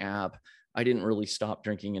joined the app. I didn't really stop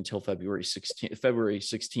drinking until February 16th. February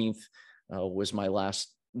 16th was my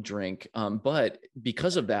last drink. But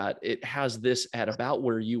because of that, it has this at about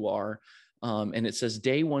where you are. And it says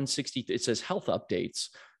day 160, it says health updates.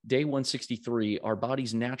 Day 163, our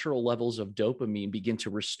body's natural levels of dopamine begin to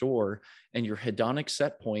restore and your hedonic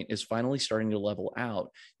set point is finally starting to level out.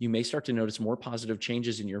 You may start to notice more positive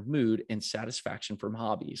changes in your mood and satisfaction from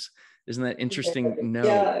hobbies. Isn't that interesting? No.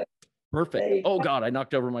 Yeah. Perfect. Oh God, I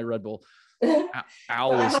knocked over my Red Bull.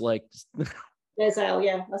 Al is like. There's Al,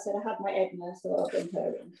 yeah. I said I had my Edna, so I've been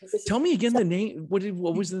her. Tell me again the name. What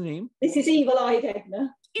was the name? This is Evil-Eyed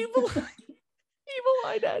Edna.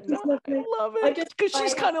 Evil-Eyed Edna. I love it because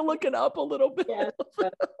she's kind of looking up a little bit. Yeah,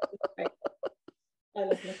 I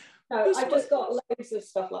love it. No, I've just got loads of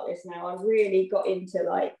stuff like this now. I've really got into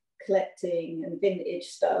like collecting and vintage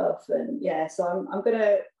stuff, and so I'm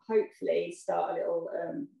gonna hopefully start a little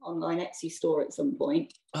online Etsy store at some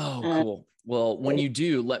point. Oh, cool. Well, when you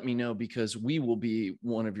do, let me know because we will be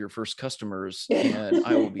one of your first customers and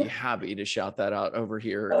I will be happy to shout that out over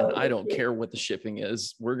here. And I don't care what the shipping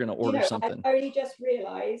is. We're going to order something. I only just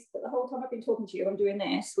realized that the whole time I've been talking to you, I'm doing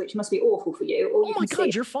this, which must be awful for you. Oh my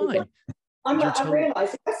God, you're fine. I've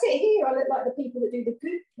realized if I sit here, I look like the people that do the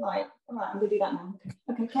good, like, all right, I'm going to do that now.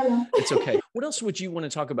 Okay, carry on. It's okay. What else would you want to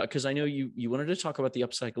talk about? Because I know you wanted to talk about the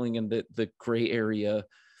upcycling and the gray area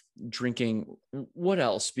drinking. What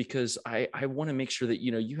else? Because I want to make sure that,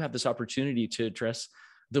 you have this opportunity to address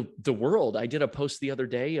the world. I did a post the other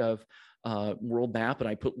day of world map and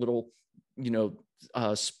I put little,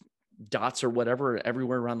 dots or whatever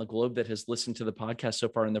everywhere around the globe that has listened to the podcast so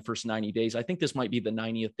far in the first 90 days. I think this might be the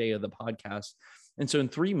 90th day of the podcast. And so in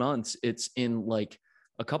 3 months, it's in like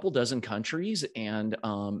a couple dozen countries and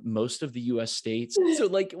most of the US states. So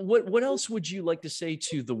like, what else would you like to say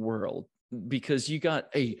to the world? Because you got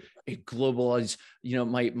a globalized,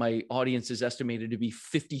 my audience is estimated to be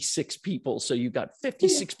 56 people. So you've got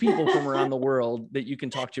 56 people from around the world that you can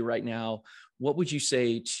talk to right now. What would you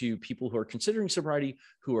say to people who are considering sobriety,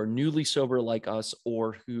 who are newly sober like us,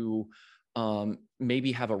 or who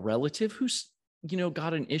maybe have a relative who's,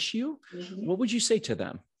 got an issue? Mm-hmm. What would you say to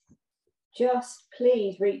them? Just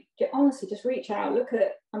please just reach out.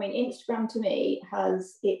 Instagram to me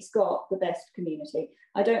it's got the best community.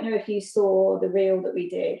 I don't know if you saw the reel that we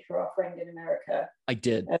did for our friend in America. I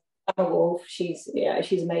did. Wolf, she's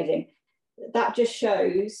amazing. That just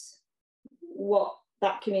shows what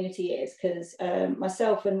that community is, because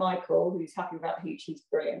myself and Michael, who's happy about the hooch, he's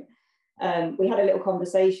brilliant. We had a little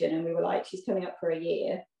conversation and we were like, she's coming up for a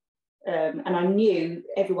year. And I knew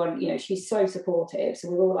everyone, she's so supportive. So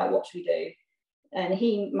we were all like, what should we do? And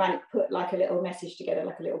he put like a little message together,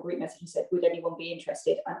 like a little group message, and said, would anyone be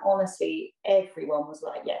interested? And honestly, everyone was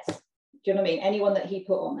like, yes. Do you know what I mean? Anyone that he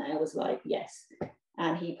put on there was like, yes.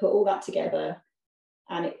 And he put all that together.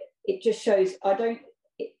 And it just shows,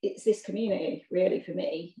 it's this community really for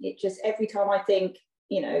me. It just, every time I think,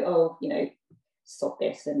 stop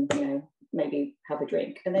this and, maybe have a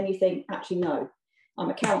drink. And then you think, actually, no, I'm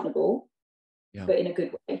accountable, but in a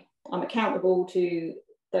good way. I'm accountable to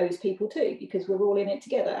those people too, because we're all in it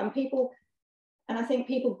together. And I think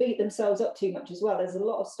people beat themselves up too much as well. There's a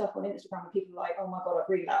lot of stuff on Instagram where people are like, oh my God, I've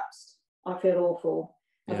relapsed. I feel awful.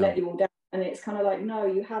 I've let you all down. And it's kind of like, no,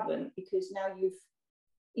 you haven't, because now you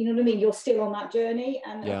know what I mean? You're still on that journey.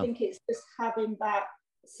 And I think it's just having that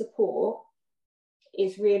support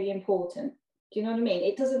is really important. Do you know what I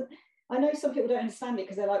mean? I know some people don't understand it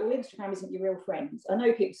because they're like, well, Instagram isn't your real friends. I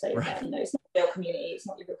know people say that, it's not your real community, it's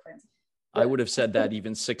not your real friends. But I would have said that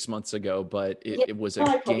even 6 months ago, but it was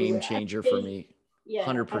a game changer for me.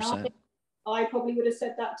 100%. I probably would have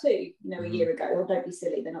said that too, you know, a Mm-hmm. year ago. Or don't be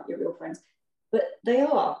silly, they're not your real friends. But they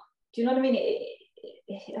are. Do you know what I mean?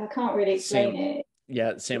 I can't really explain it.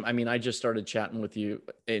 Yeah, Sam. I mean, I just started chatting with you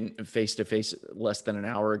in face to face less than an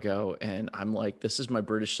hour ago, and I'm like, this is my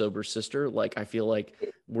British sober sister. Like, I feel like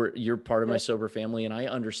you're part of my sober family, and I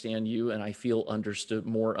understand you, and I feel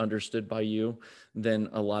more understood by you than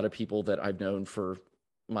a lot of people that I've known for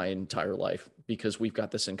my entire life, because we've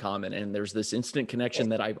got this in common, and there's this instant connection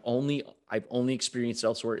that I've only experienced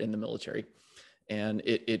elsewhere in the military, and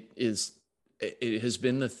it has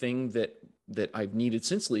been the thing that I've needed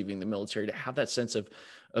since leaving the military, to have that sense of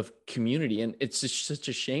community. And it's just such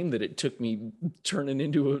a shame that it took me turning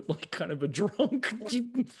into a like kind of a drunk,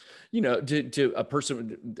 you know, to a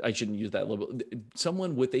person. I shouldn't use that level.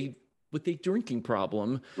 Someone with a drinking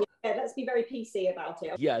problem. Yeah, let's be very PC about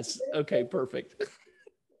it. Yes. Okay. Perfect.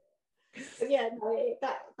 But yeah, no,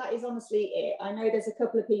 that is honestly it. I know there's a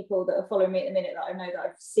couple of people that are following me at the minute that I know that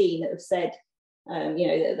I've seen that have said, you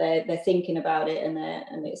know, that they're thinking about it, and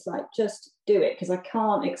it's like, just do it, because I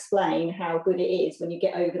can't explain how good it is when you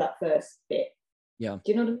get over that first bit. Yeah.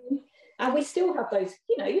 Do you know what I mean? And we still have those,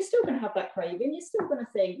 you know, you're still going to have that craving. You're still going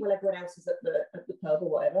to think, well, everyone else is at the pub or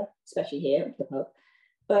whatever, especially here at the pub.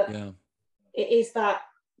 But yeah, it is that,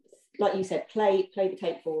 like you said, play the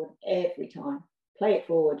tape forward every time. Play it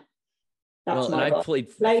forward. That's well, and I've played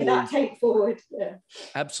that tape forward. Yeah.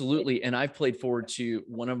 Absolutely. And I've played forward to,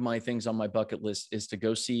 one of my things on my bucket list is to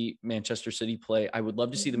go see Manchester City play. I would love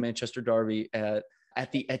to see the Manchester Derby at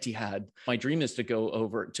the Etihad. My dream is to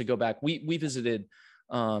go back. We visited,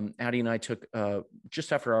 Addie and I took,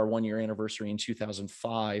 just after our 1 year anniversary in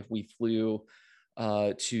 2005, we flew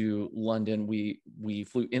to London. We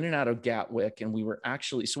flew in and out of Gatwick, and we were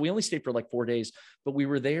actually, so we only stayed for like 4 days, but we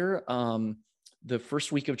were there the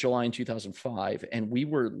first week of July in 2005, and we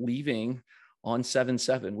were leaving on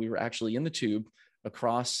 7/7. We were actually in the tube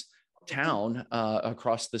across town,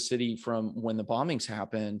 across the city from when the bombings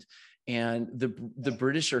happened. And the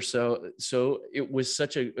British are so it was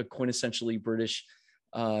such a quintessentially British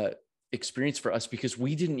experience for us, because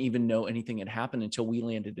we didn't even know anything had happened until we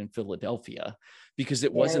landed in Philadelphia, because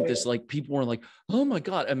it wasn't this like, people were like, oh my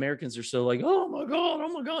God. Americans are so like, oh my God.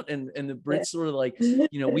 And the Brits sort of like,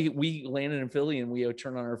 you know, we landed in Philly, and we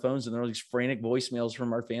turn on our phones, and there are these frantic voicemails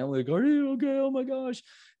from our family like, are you okay? Oh my gosh.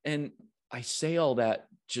 And I say all that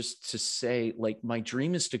just to say, like, my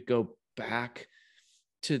dream is to go back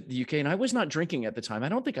to the UK. And I was not drinking at the time. I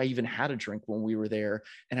don't think I even had a drink when we were there.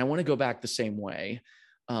 And I want to go back the same way.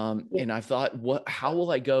 And I thought, how will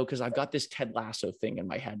I go? Because I've got this Ted Lasso thing in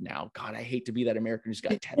my head now. God, I hate to be that American who's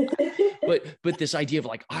got Ted Lasso. but this idea of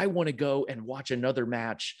like, I want to go and watch another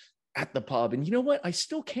match at the pub. And you know what? I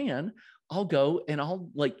still can. I'll go, and I'll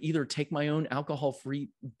like either take my own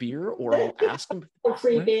alcohol-free beer, or I'll ask them.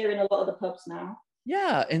 Free beer in a lot of the pubs now.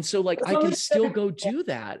 Yeah. And so like, I can still go do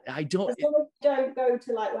that. I don't, as long as you don't go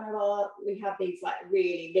to like we have these like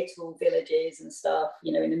really little villages and stuff,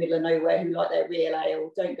 you know, in the middle of nowhere, who like their real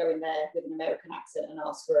ale. Don't go in there with an American accent and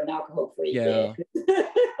ask for an alcohol-free beer.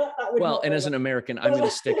 Well, and as an American, I'm going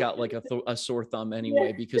to stick out like a sore thumb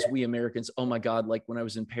anyway, because we Americans, oh my God, like when I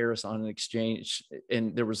was in Paris on an exchange,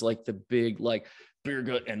 and there was like the big, like beer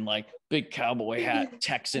gut and like big cowboy hat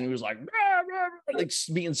Texan who was like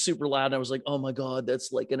being super loud. And I was like, oh my God,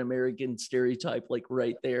 that's like an American stereotype, like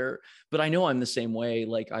right there. But I know I'm the same way.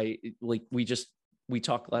 Like we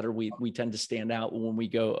talk louder. We tend to stand out when we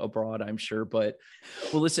go abroad, I'm sure. But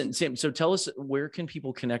well, listen, Sam, so tell us, where can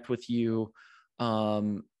people connect with you?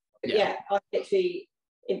 Yeah, I literally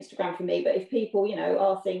Instagram for me. But if people, you know,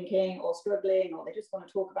 are thinking or struggling, or they just want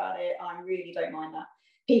to talk about it, I really don't mind that.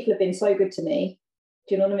 People have been so good to me.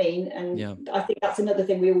 Do you know what I mean? And I think that's another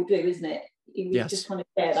thing we all do, isn't it? We just kind of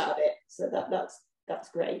share that a bit. So that's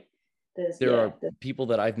great. There are people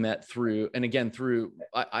that I've met through, and again,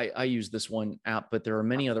 I use this one app, but there are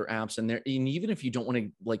many other apps, and even if you don't want to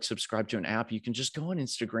like subscribe to an app, you can just go on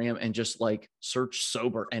Instagram and just like search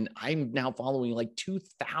sober. And I'm now following like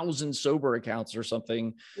 2,000 sober accounts or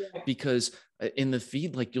something, because in the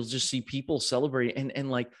feed, like you'll just see people celebrating. And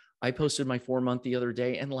like I posted my 4-month the other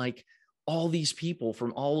day, and like all these people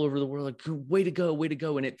from all over the world, like, way to go.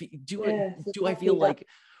 And do I feel like,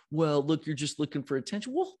 well, look, you're just looking for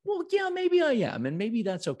attention. Well, yeah, maybe I am. And maybe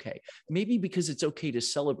that's okay. Maybe because it's okay to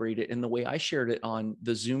celebrate it. And the way I shared it on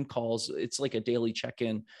the Zoom calls, it's like a daily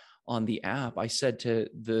check-in on the app. I said to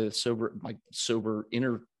my sober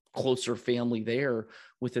inner closer family there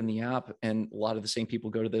within the app, and a lot of the same people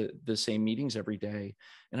go to the same meetings every day.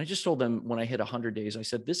 And I just told them, when I hit 100 days, I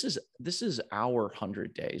said, this is our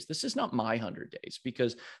 100 days. This is not my 100 days,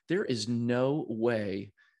 because there is no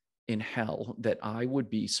way in hell that I would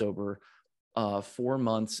be sober 4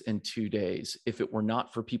 months and 2 days if it were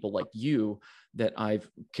not for people like you that I've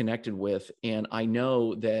connected with. And I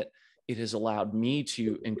know that it has allowed me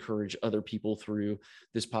to encourage other people through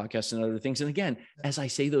this podcast and other things. And again, as I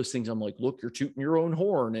say those things, I'm like, look, you're tooting your own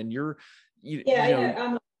horn and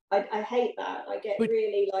I hate that. I get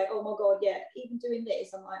really like, oh my God, yeah, even doing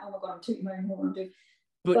this, I'm like, oh my God, I'm tooting my own horn.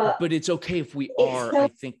 But it's okay if we are, I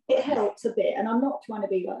think. It helps a bit. And I'm not trying to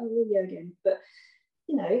be like, oh, yeah, again. But,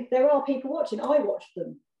 there are people watching. I watched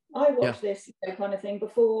them. I watched this kind of thing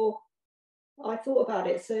before I thought about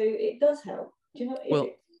it. So it does help. Do you know? Well,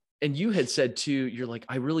 and you had said too, you're like,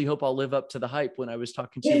 I really hope I'll live up to the hype when I was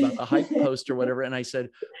talking to you about the hype post or whatever. And I said,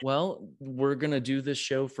 well, we're going to do this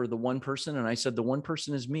show for the one person. And I said, the one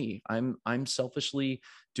person is me. I'm selfishly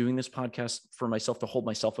doing this podcast for myself to hold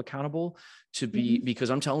myself accountable to be,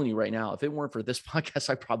 because I'm telling you right now, if it weren't for this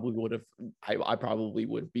podcast, I probably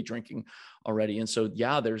would be drinking already. And so,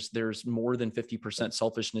 yeah, there's more than 50%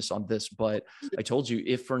 selfishness on this, but I told you,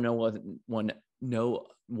 if for no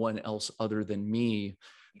one else other than me,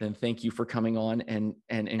 then thank you for coming on and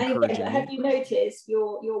encouraging me. Have you noticed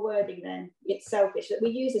your wording then? It's selfish.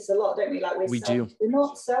 We use this a lot, don't we? Like we selfish. We're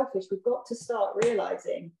not selfish. We've got to start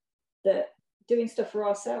realizing that doing stuff for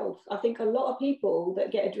ourselves. I think a lot of people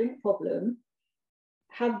that get a drink problem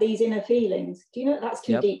have these inner feelings. Do you know that's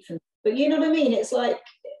too deep for me? But you know what I mean? It's like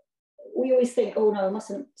we always think, oh no, I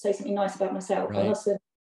mustn't say something nice about myself. Right. I mustn't.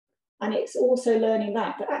 And it's also learning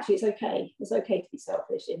that actually it's okay. It's okay to be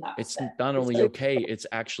selfish in that. It's not only okay, it's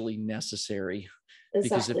actually necessary. Exactly.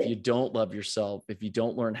 Because if you don't love yourself, if you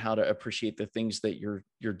don't learn how to appreciate the things that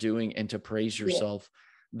you're doing and to praise yourself,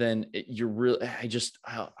 then you're really,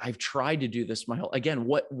 I've tried to do this my whole, again,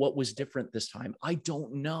 what was different this time? I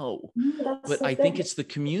don't know, but I think it's the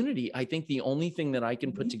community. I think the only thing that I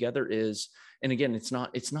can put together is, and again, it's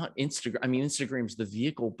not Instagram. I mean, Instagram's the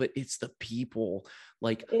vehicle, but it's the people.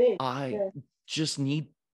 Like just need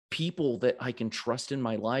people that I can trust in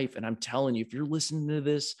my life. And I'm telling you, if you're listening to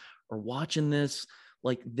this or watching this,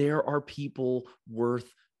 like there are people worth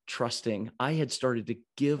trusting. I had started to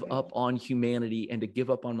give up on humanity and to give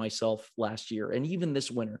up on myself last year. And even this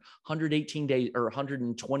winter, 118 days or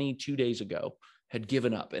 122 days ago, had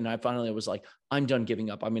given up. And I finally was like, I'm done giving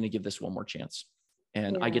up. I'm going to give this one more chance.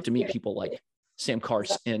 And I get to meet people like Sam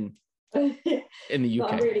Carse in the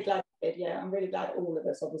UK. I'm really glad. I'm really glad all of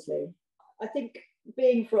us, obviously. I think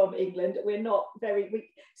being from England, we're not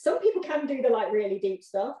some people can do the like really deep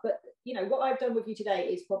stuff, but what I've done with you today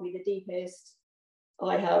is probably the deepest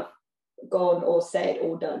I have gone or said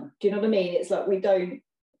or done. Do you know what I mean? It's like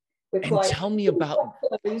tell me about,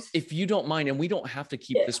 if you don't mind, and we don't have to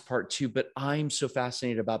keep this part too, but I'm so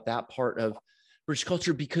fascinated about that part of British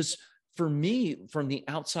culture, because for me, from the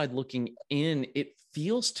outside looking in, it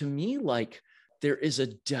feels to me like there is a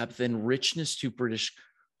depth and richness to British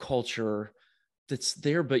culture that's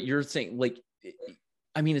there, but you're saying like,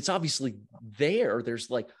 I mean, it's obviously there. There's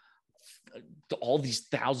like all these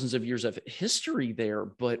thousands of years of history there,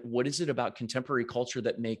 but what is it about contemporary culture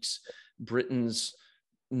that makes Britons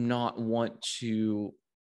not want to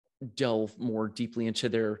delve more deeply into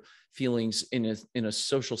their feelings in a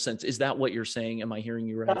social sense? Is that what you're saying? Am I hearing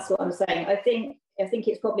you right? That's what I'm saying. I think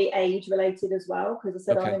it's probably age related as well, because I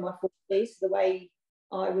said I'm in my 40s. So the way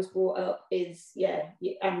I was brought up is,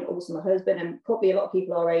 and also my husband and probably a lot of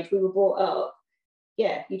people our age, we were brought up,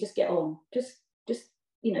 you just get on, just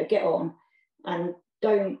get on and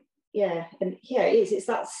don't, it's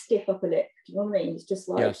that stiff upper lip. Do you know what I mean? It's just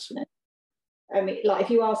like, I mean, like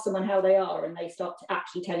if you ask someone how they are and they start to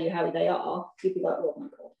actually tell you how they are, you'd be like, oh my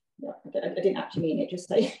God, I didn't actually mean it. Just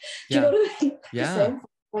say, do you know what I mean? Yeah.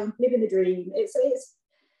 I'm living the dream. It's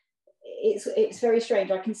very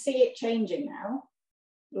strange. I can see it changing now.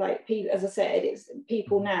 Like, as I said,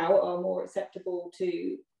 people now are more acceptable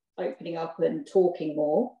to opening up and talking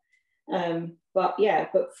more. But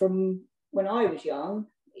from when I was young,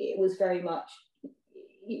 it was very much,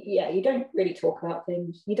 you don't really talk about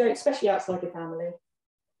things. You don't, especially outside your family.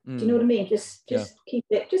 Do you know what I mean? Just keep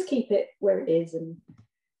it where it is. And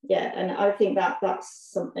and I think that's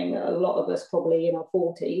something that a lot of us probably in our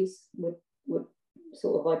 40s would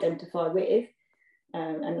sort of identify with.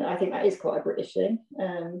 And I think that is quite a British thing.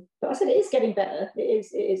 But I said it is getting better. It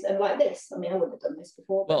is. And like this, I mean, I wouldn't have done this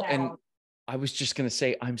before. But and I was just going to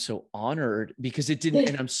say, I'm so honored because it didn't,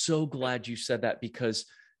 and I'm so glad you said that, because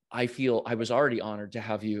I feel I was already honored to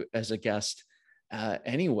have you as a guest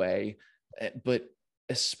anyway, but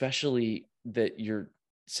especially that you're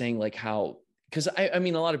saying like how, because I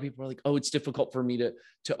mean, a lot of people are like, oh, it's difficult for me to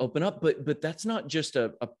open up, but that's not just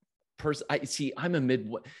a person. I see, I'm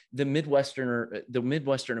the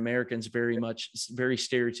Midwestern Americans very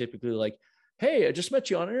stereotypically like, hey, I just met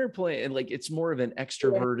you on an airplane. And like, it's more of an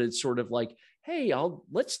extroverted sort of like, hey,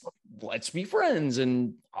 let's be friends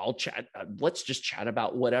and I'll chat. Let's just chat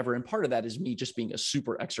about whatever. And part of that is me just being a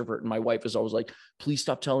super extrovert. And my wife is always like, please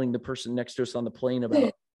stop telling the person next to us on the plane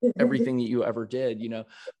about everything that you ever did,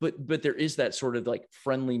 but there is that sort of like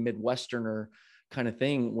friendly Midwesterner kind of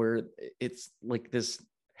thing where it's like this,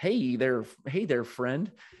 hey there,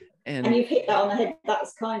 friend. And you've hit that on the head.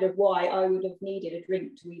 That's kind of why I would have needed a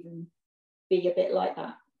drink to even be a bit like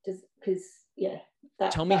that. Just because,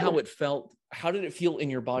 tell me how it felt. How did it feel in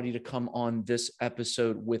your body to come on this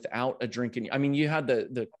episode without a drink? I mean, you had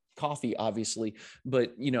the coffee, obviously,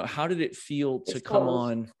 but how did it feel to come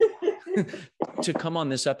on to come on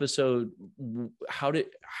this episode? How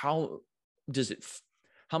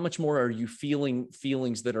much more are you feeling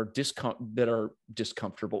feelings that are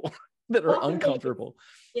discomfortable, that are uncomfortable?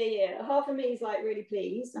 Half of me is like really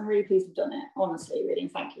pleased. I'm really pleased we've done it, honestly, really,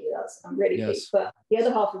 and thank you. I'm really pleased. But the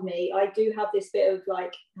other half of me, I do have this bit of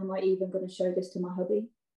like, am I even going to show this to my hubby?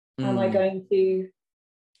 Am I going to,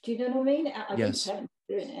 do you know what I mean? I yes. Don't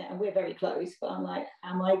doing it, and we're very close, but I'm like,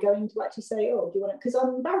 am I going to actually say, oh, do you want to, because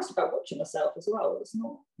I'm embarrassed about watching myself as well. It's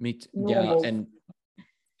not me normal. Yeah, and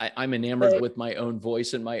I'm enamored with my own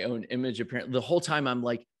voice and my own image. Apparently, the whole time I'm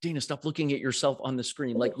like, Dana, stop looking at yourself on the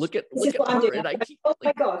screen. Like, look at her. And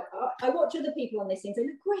my God, I watch other people on this thing. They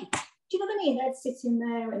look great. Do you know what I mean? They're sitting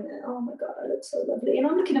there and oh my God, I look so lovely. And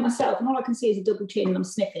I'm looking at myself, and all I can see is a double chin, and I'm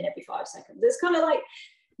sniffing every 5 seconds. It's kind of like,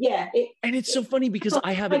 and it's so funny because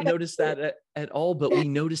I haven't noticed that at all, but we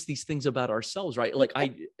notice these things about ourselves, right? Like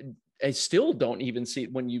I still don't even see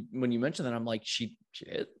it when you mention that. I'm like, she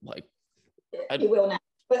like, you will now.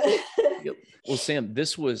 Well, Sam,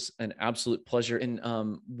 this was an absolute pleasure. And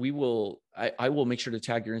I will make sure to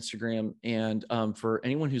tag your Instagram. And for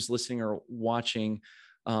anyone who's listening or watching,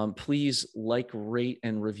 please like, rate,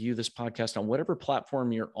 and review this podcast on whatever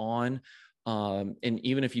platform you're on. And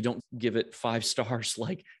even if you don't give it 5 stars,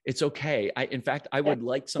 like, it's okay. In fact, I would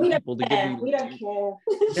like some people to give me. We don't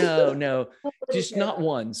care. No, just not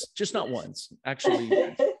once.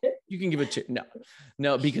 Actually, you can give it to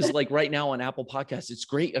no, because like right now on Apple Podcasts, it's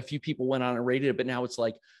great. A few people went on and rated it, but now it's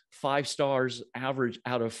like 5 stars average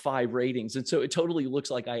out of 5 ratings. And so it totally looks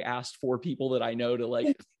like I asked 4 people that I know to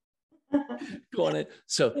like go on it.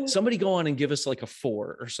 So somebody go on and give us like a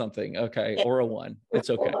 4 or something. Okay. Or a 1. It's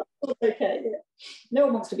okay. Okay. Yeah. No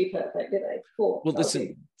one wants to be perfect, do they? 4. Well,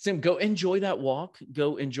 listen, Sam, go enjoy that walk.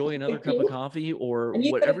 Go enjoy another cup of coffee or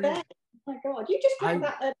whatever. Oh my God, you just drank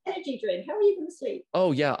that energy drink. How are you going to sleep?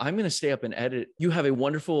 Oh yeah, I'm going to stay up and edit. You have a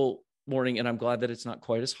wonderful morning, and I'm glad that it's not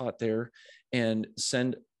quite as hot there. And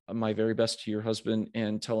send my very best to your husband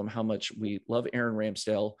and tell him how much we love Aaron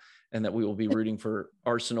Ramsdale and that we will be rooting for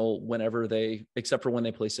Arsenal except for when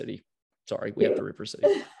they play City. Sorry, we have to root for City.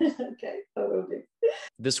 Okay, I will do.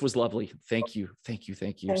 This was lovely. Thank you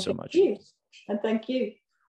so much. And thank you.